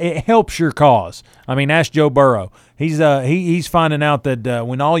 it helps your cause. I mean, ask Joe Burrow. He's finding out that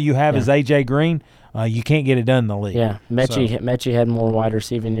when all you have is A.J. Green, you can't get it done in the league. Yeah, Mechie had more wide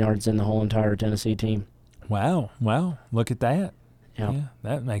receiving yards than the whole entire Tennessee team. Wow, look at that. Yep. Yeah,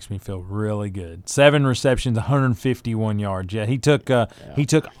 that makes me feel really good. 7 receptions, 151 yards. Yeah, he took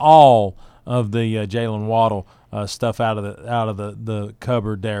all of the Jalen Waddle stuff out of the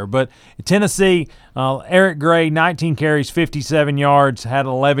cupboard there. But Tennessee, Eric Gray, 19 carries, 57 yards, had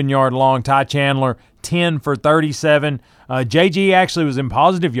an 11-yard long. Ty Chandler, 10 for 37. JG actually was in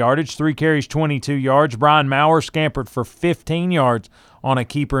positive yardage, 3 carries, 22 yards. Brian Maurer scampered for 15 yards on a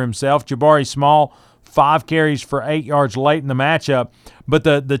keeper himself. Jabari Small, 5 carries for 8 yards late in the matchup. But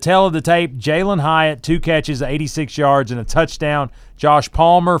the tail of the tape, Jalen Hyatt, 2 catches, 86 yards and a touchdown. Josh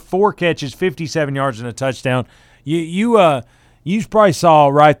Palmer, 4 catches, 57 yards and a touchdown. You probably saw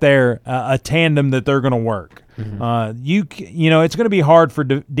right there a tandem that they're going to work. Mm-hmm. It's going to be hard for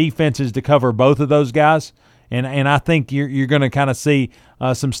defenses to cover both of those guys, and I think you're going to kind of see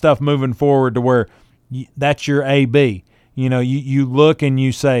some stuff moving forward to where that's your A/B. You look and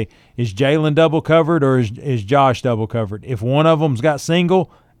you say, is Jalen double covered or is Josh double covered? If one of them's got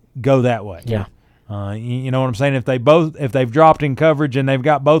single, go that way. Yeah. You know what I'm saying? If they've dropped in coverage and they've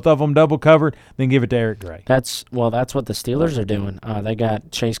got both of them double covered, then give it to Eric Gray. That's what the Steelers are doing. They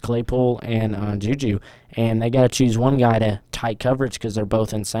got Chase Claypool and Juju, and they got to choose one guy to tight coverage because they're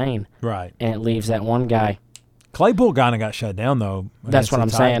both insane. Right. And it leaves that one guy. Claypool kind of got shut down, though. That's what I'm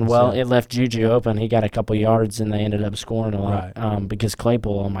saying. Well, it left Juju open. He got a couple yards, and they ended up scoring a lot. Right. Because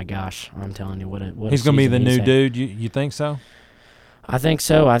Claypool, oh, my gosh, I'm telling you, what he's going to be the new dude. You think so? I think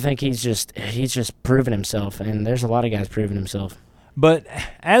so. I think he's just proven himself, and there's a lot of guys proving himself. But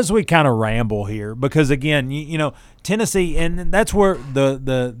as we kind of ramble here, because, again, Tennessee, and that's where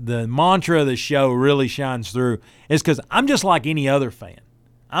the mantra of the show really shines through, is because I'm just like any other fan.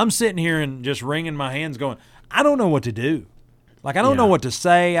 I'm sitting here and just wringing my hands going, I don't know what to do. Like, I don't know what to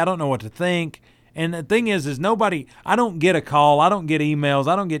say. I don't know what to think. And the thing is nobody – I don't get a call. I don't get emails.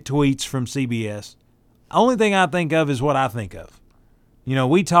 I don't get tweets from CBS. The only thing I think of is what I think of.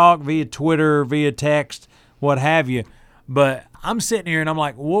 We talk via Twitter, via text, what have you. But I'm sitting here and I'm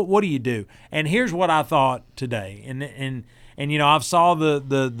like, what do you do? And here's what I thought today. And I've saw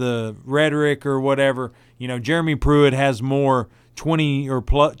the rhetoric or whatever. Jeremy Pruitt has more –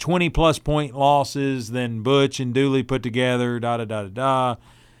 20-plus point losses than Butch and Dooley put together, da-da-da-da-da.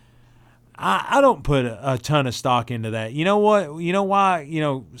 I don't put a ton of stock into that. You know what? You know why,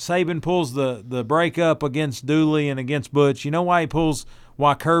 Saban pulls the breakup against Dooley and against Butch? You know why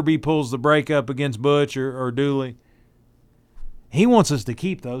Kirby pulls the breakup against Butch or Dooley? He wants us to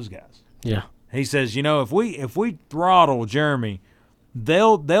keep those guys. Yeah. He says, if we throttle Jeremy,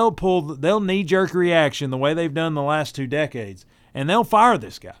 they'll knee-jerk reaction the way they've done the last 2 decades. And they'll fire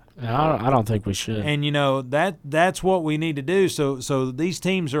this guy. I don't think we should. And, that's what we need to do. So these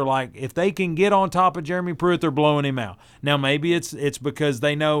teams are like, if they can get on top of Jeremy Pruitt, they're blowing him out. Now, maybe it's because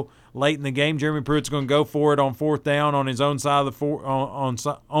they know late in the game Jeremy Pruitt's going to go for it on 4th down on his own side of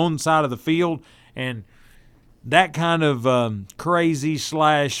the side of the field. And that kind of crazy /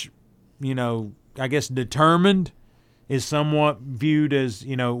 I guess determined is somewhat viewed as,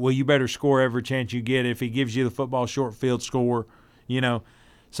 well, you better score every chance you get if he gives you the football short field score.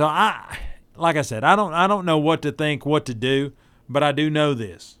 So like I said, I don't know what to think, what to do, but I do know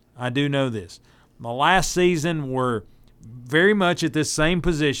this. The last season we're very much at this same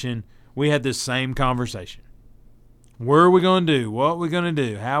position. We had this same conversation. Where are we going to do? What are we going to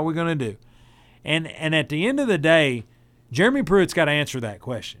do? How are we going to do? And at the end of the day, Jeremy Pruitt's got to answer that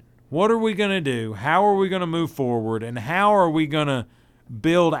question. What are we going to do? How are we going to move forward? And how are we going to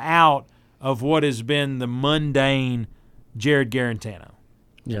build out of what has been the mundane Jared Garantano?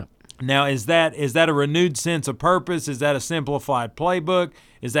 Yeah. Now, is that a renewed sense of purpose? Is that a simplified playbook?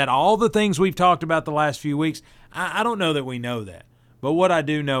 Is that all the things we've talked about the last few weeks? I don't know that we know that. But what I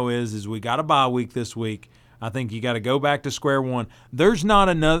do know is we got a bye week this week. I think you got to go back to square one. There's not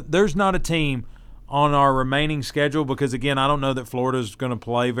a team on our remaining schedule because, again, I don't know that Florida's going to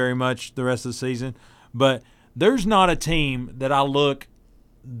play very much the rest of the season. But there's not a team that I look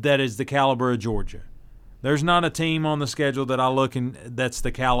that is the caliber of Georgia. There's not a team on the schedule that I look in that's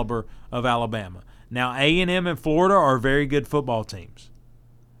the caliber of Alabama. Now, A&M and Florida are very good football teams,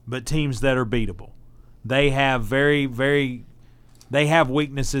 but teams that are beatable. They have they have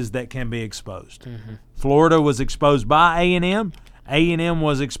weaknesses that can be exposed. Mm-hmm. Florida was exposed by A&M. A&M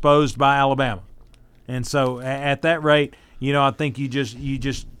was exposed by Alabama. And so at that rate, I think you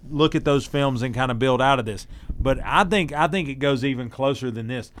just look at those films and kind of build out of this. But I think it goes even closer than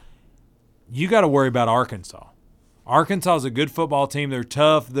this. You got to worry about Arkansas. Arkansas is a good football team. They're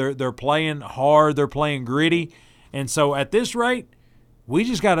tough. They're playing hard. They're playing gritty. And so at this rate,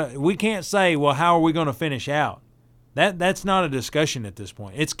 we can't say, well, how are we going to finish out? That's not a discussion at this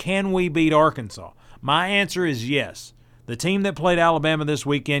point. It's, can we beat Arkansas? My answer is yes. The team that played Alabama this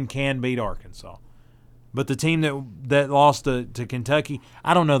weekend can beat Arkansas. But the team that lost to Kentucky,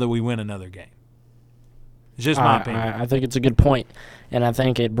 I don't know that we win another game. It's just my opinion. I think it's a good point, and I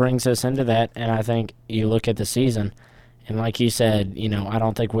think it brings us into that, and I think you look at the season, and like you said,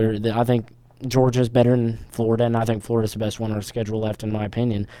 I think Georgia's better than Florida, and I think Florida's the best one on our schedule left, in my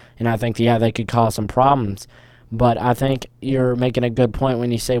opinion. And I think, they could cause some problems. But I think you're making a good point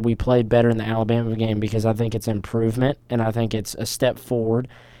when you say we played better in the Alabama game, because I think it's improvement, and I think it's a step forward.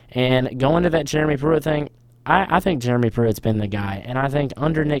 And going to that Jeremy Pruitt thing, I think Jeremy Pruitt's been the guy. And I think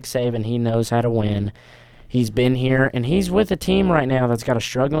under Nick Saban, he knows how to win. He's been here, and he's with a team right now that's got a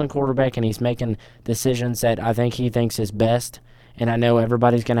struggling quarterback, and he's making decisions that I think he thinks is best. And I know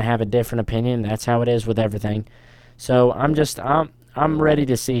everybody's going to have a different opinion. That's how it is with everything. So I'm ready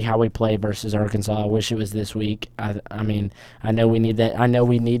to see how we play versus Arkansas. I wish it was this week. I mean, I know we need that. I know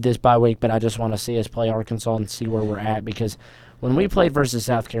we need this bye week, but I just want to see us play Arkansas and see where we're at, because when we played versus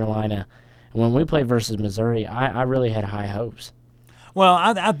South Carolina, when we played versus Missouri, I really had high hopes. Well,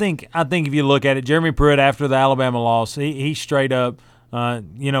 I think if you look at it, Jeremy Pruitt after the Alabama loss, he straight up,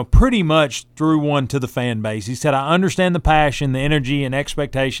 pretty much threw one to the fan base. He said, I understand the passion, the energy, and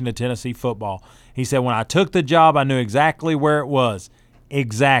expectation of Tennessee football. He said, when I took the job, I knew exactly where it was.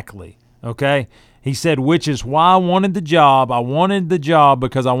 Exactly. Okay? He said, which is why I wanted the job. I wanted the job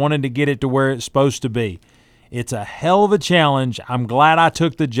because I wanted to get it to where it's supposed to be. It's a hell of a challenge. I'm glad I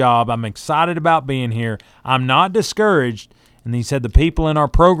took the job. I'm excited about being here. I'm not discouraged. And he said, the people in our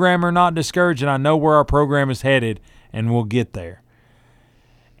program are not discouraged, and I know where our program is headed, and we'll get there.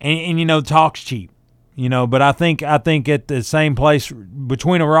 And talk's cheap. But I think at the same place,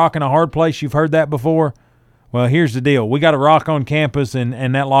 between a rock and a hard place, you've heard that before. Well, here's the deal. We got a rock on campus,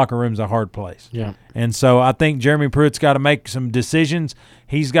 and that locker room's a hard place. Yeah. And so I think Jeremy Pruitt's got to make some decisions.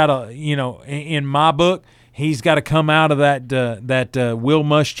 He's got to, in my book, he's got to come out of that Will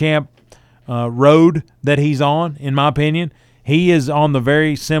Muschamp road that he's on, in my opinion. He is on the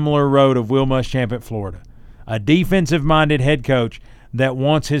very similar road of Will Muschamp at Florida, a defensive-minded head coach that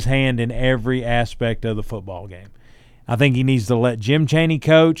wants his hand in every aspect of the football game. I think he needs to let Jim Chaney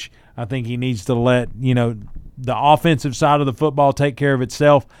coach. I think he needs to let, the offensive side of the football take care of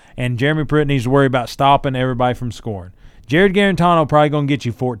itself, and Jeremy Pruitt needs to worry about stopping everybody from scoring. Jared Garantano probably going to get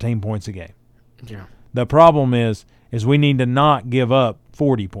you 14 points a game. Yeah. The problem is we need to not give up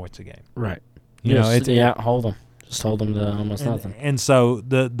 40 points a game. Right. Hold them. Just hold them to almost nothing. And so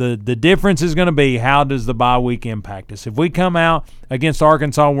the difference is going to be, how does the bye week impact us? If we come out against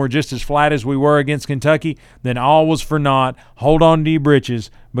Arkansas and we're just as flat as we were against Kentucky, then all was for naught. Hold on to your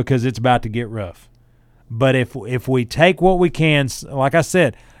britches, because it's about to get rough. But if we take what we can, like I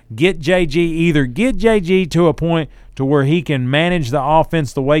said, get JG to a point to where he can manage the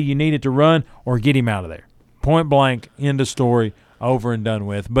offense the way you need it to run, or get him out of there. Point blank, end of story, over and done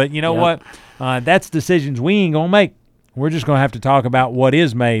with. But you know what? That's decisions we ain't going to make. We're just going to have to talk about what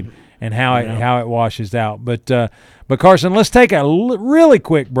is made and how it washes out. But Carson, let's take a really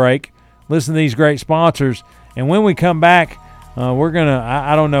quick break, listen to these great sponsors, and when we come back, we're going to –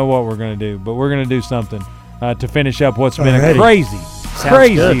 I don't know what we're going to do, but we're going to do something to finish up what's been a crazy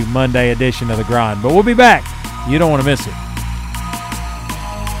Monday edition of The Grind. But we'll be back. You don't want to miss it.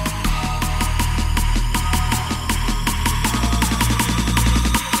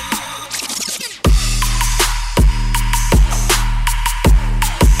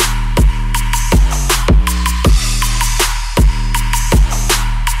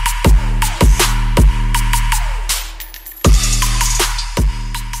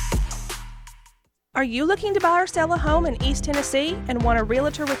 Are you looking to buy or sell a home in East Tennessee and want a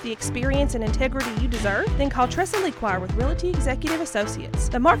realtor with the experience and integrity you deserve? Then call Tressa Lequire with Realty Executive Associates.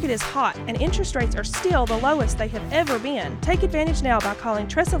 The market is hot and interest rates are still the lowest they have ever been. Take advantage now by calling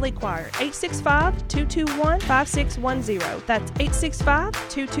Tressa Lequire 865-221-5610. That's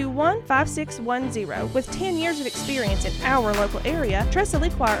 865-221-5610. With 10 years of experience in our local area, Tressa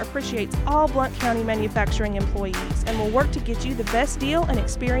Lequire appreciates all Blount County manufacturing employees and will work to get you the best deal and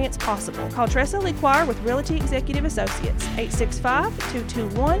experience possible. Call Tressa Lequire with Realty Executive Associates,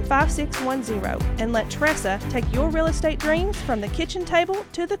 865-221-5610, and let Tressa take your real estate dreams from the kitchen table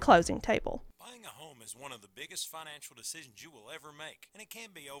to the closing table. Buying a home is is one of the biggest financial decisions you will ever make, and it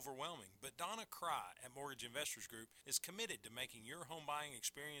can be overwhelming, but Donna Cry at Mortgage Investors Group is committed to making your home buying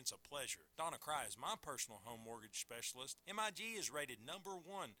experience a pleasure. Donna Cry is my personal home mortgage specialist. MIG is rated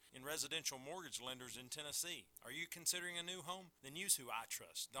 #1 in residential mortgage lenders in Tennessee. Are you considering a new home? Then use who I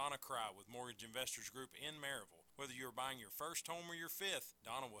trust, Donna Cry with Mortgage Investors Group in Maryville. Whether you're buying your first home or your fifth,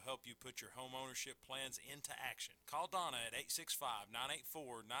 Donna will help you put your home ownership plans into action. Call Donna at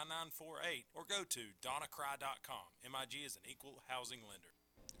 865-984-9948 or go to donnacry.com. MIG is an equal housing lender.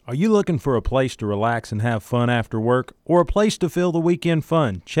 Are you looking for a place to relax and have fun after work, or a place to fill the weekend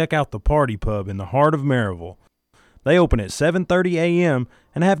fun? Check out the Party Pub in the heart of Maryville. They open at 7:30 a.m.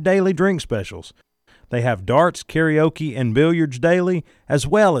 and have daily drink specials. They have darts, karaoke, and billiards daily, as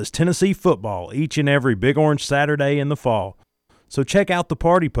well as Tennessee football each and every Big Orange Saturday in the fall. So check out the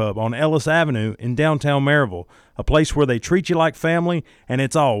Party Pub on Ellis Avenue in downtown Maryville, a place where they treat you like family, and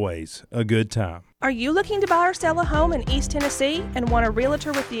it's always a good time. Are you looking to buy or sell a home in East Tennessee and want a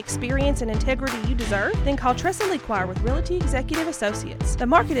realtor with the experience and integrity you deserve? Then call Tressa Lequire with Realty Executive Associates. The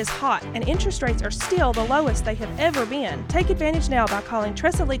market is hot and interest rates are still the lowest they have ever been. Take advantage now by calling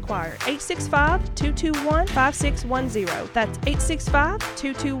Tressa Lequire 865-221-5610. That's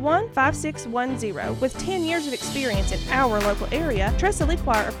 865-221-5610. With 10 years of experience in our local area, Tressa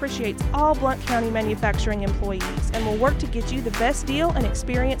Lequire appreciates all Blount County manufacturing employees and will work to get you the best deal and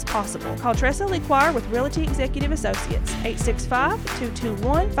experience possible. Call Tressa Lequire with Realty Executive Associates,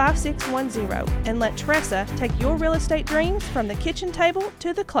 865-221-5610, and let Tressa take your real estate dreams from the kitchen table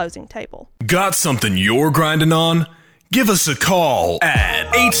to the closing table. Got something you're grinding on? Give us a call at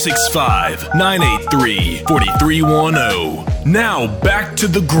 865-983-4310. Now back to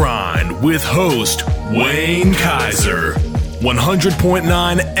the grind with host Wayne Kaiser.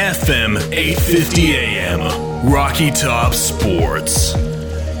 100.9 FM, 850 AM. Rocky Top Sports.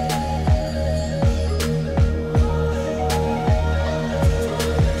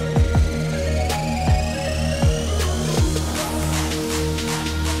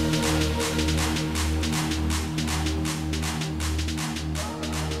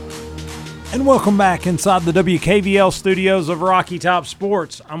 And welcome back inside the WKVL studios of Rocky Top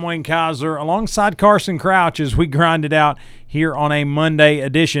Sports. I'm Wayne Kaiser alongside Carson Crouch as we grind it out here on a Monday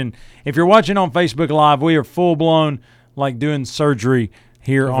edition. If you're watching on Facebook Live, we are full-blown like doing surgery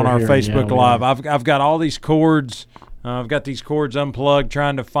here on our Facebook Live. I've got all these cords. I've got these cords unplugged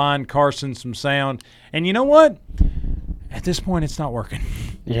trying to find Carson some sound. And you know what? At this point, it's not working.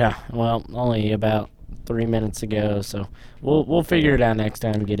 Yeah, well, only about 3 minutes ago, so we'll figure it out next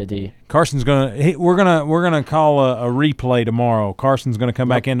time and get it to you. Carson's we're gonna call a replay tomorrow. Carson's gonna come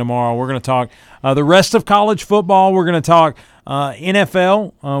back in tomorrow. We're gonna talk the rest of college football. We're gonna talk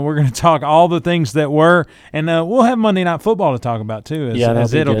NFL. We're gonna talk all the things that were, and we'll have Monday Night Football to talk about too,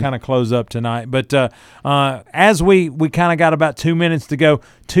 as it'll kind of close up tonight. But as we kind of got about 2 minutes to go,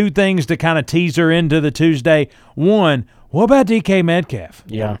 two things to kind of teaser into the Tuesday. One, what about DK Metcalf?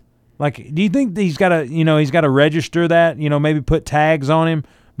 Yeah. Like, do you think he's got to register that, maybe put tags on him?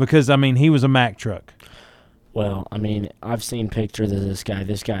 Because, I mean, he was a Mack truck. Well, I mean, I've seen pictures of this guy.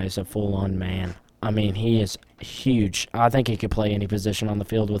 This guy is a full-on man. I mean, he is huge. I think he could play any position on the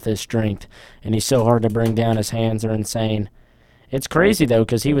field with his strength, and he's so hard to bring down. His hands are insane. It's crazy, though,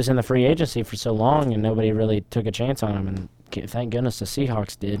 because he was in the free agency for so long, and nobody really took a chance on him, and thank goodness the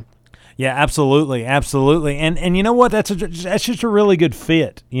Seahawks did. Yeah, absolutely. And you know what? That's just a really good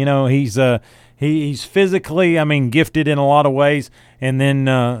fit. He's physically, gifted in a lot of ways, and then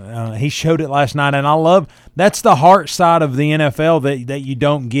he showed it last night. And I love that's the heart side of the NFL that you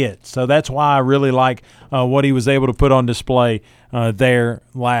don't get. So that's why I really like what he was able to put on display there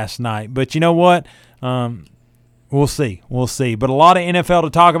last night. But you know what? We'll see. But a lot of NFL to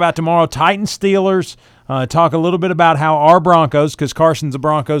talk about tomorrow. Titans, Steelers. Talk a little bit about how our Broncos, because Carson's a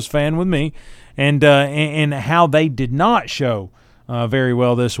Broncos fan with me, and how they did not show very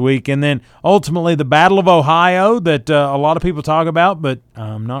well this week. And then ultimately the Battle of Ohio that a lot of people talk about, but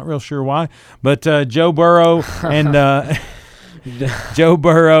I'm not real sure why. But Joe Burrow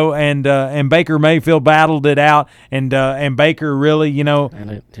and Baker Mayfield battled it out, and Baker really, he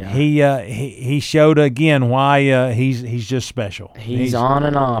showed again why he's just special. He's on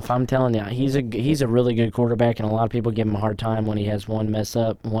and off. I'm telling you, he's a really good quarterback, and a lot of people give him a hard time when he has one mess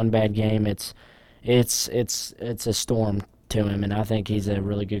up, one bad game. It's a storm to him, and I think he's a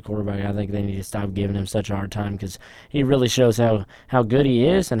really good quarterback. I think they need to stop giving him such a hard time because he really shows how good he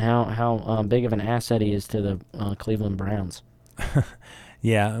is and how big of an asset he is to the Cleveland Browns.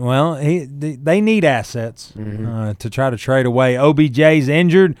 Yeah, well, they need assets to try to trade away. OBJ's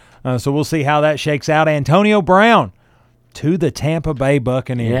injured, so we'll see how that shakes out. Antonio Brown to the Tampa Bay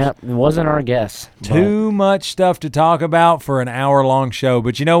Buccaneers. Yeah, it wasn't our guess. Too much stuff to talk about for an hour-long show.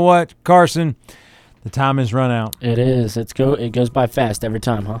 But you know what, Carson? The time has run out. It is. It goes by fast every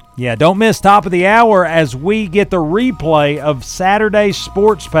time, huh? Yeah, don't miss top of the hour as we get the replay of Saturday's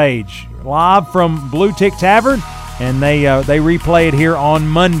sports page live from Blue Tick Tavern, and they replay it here on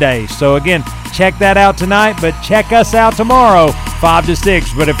Monday. So, again, check that out tonight, but check us out tomorrow, 5 to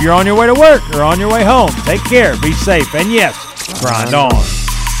 6. But if you're on your way to work or on your way home, take care, be safe, and yes, grind on.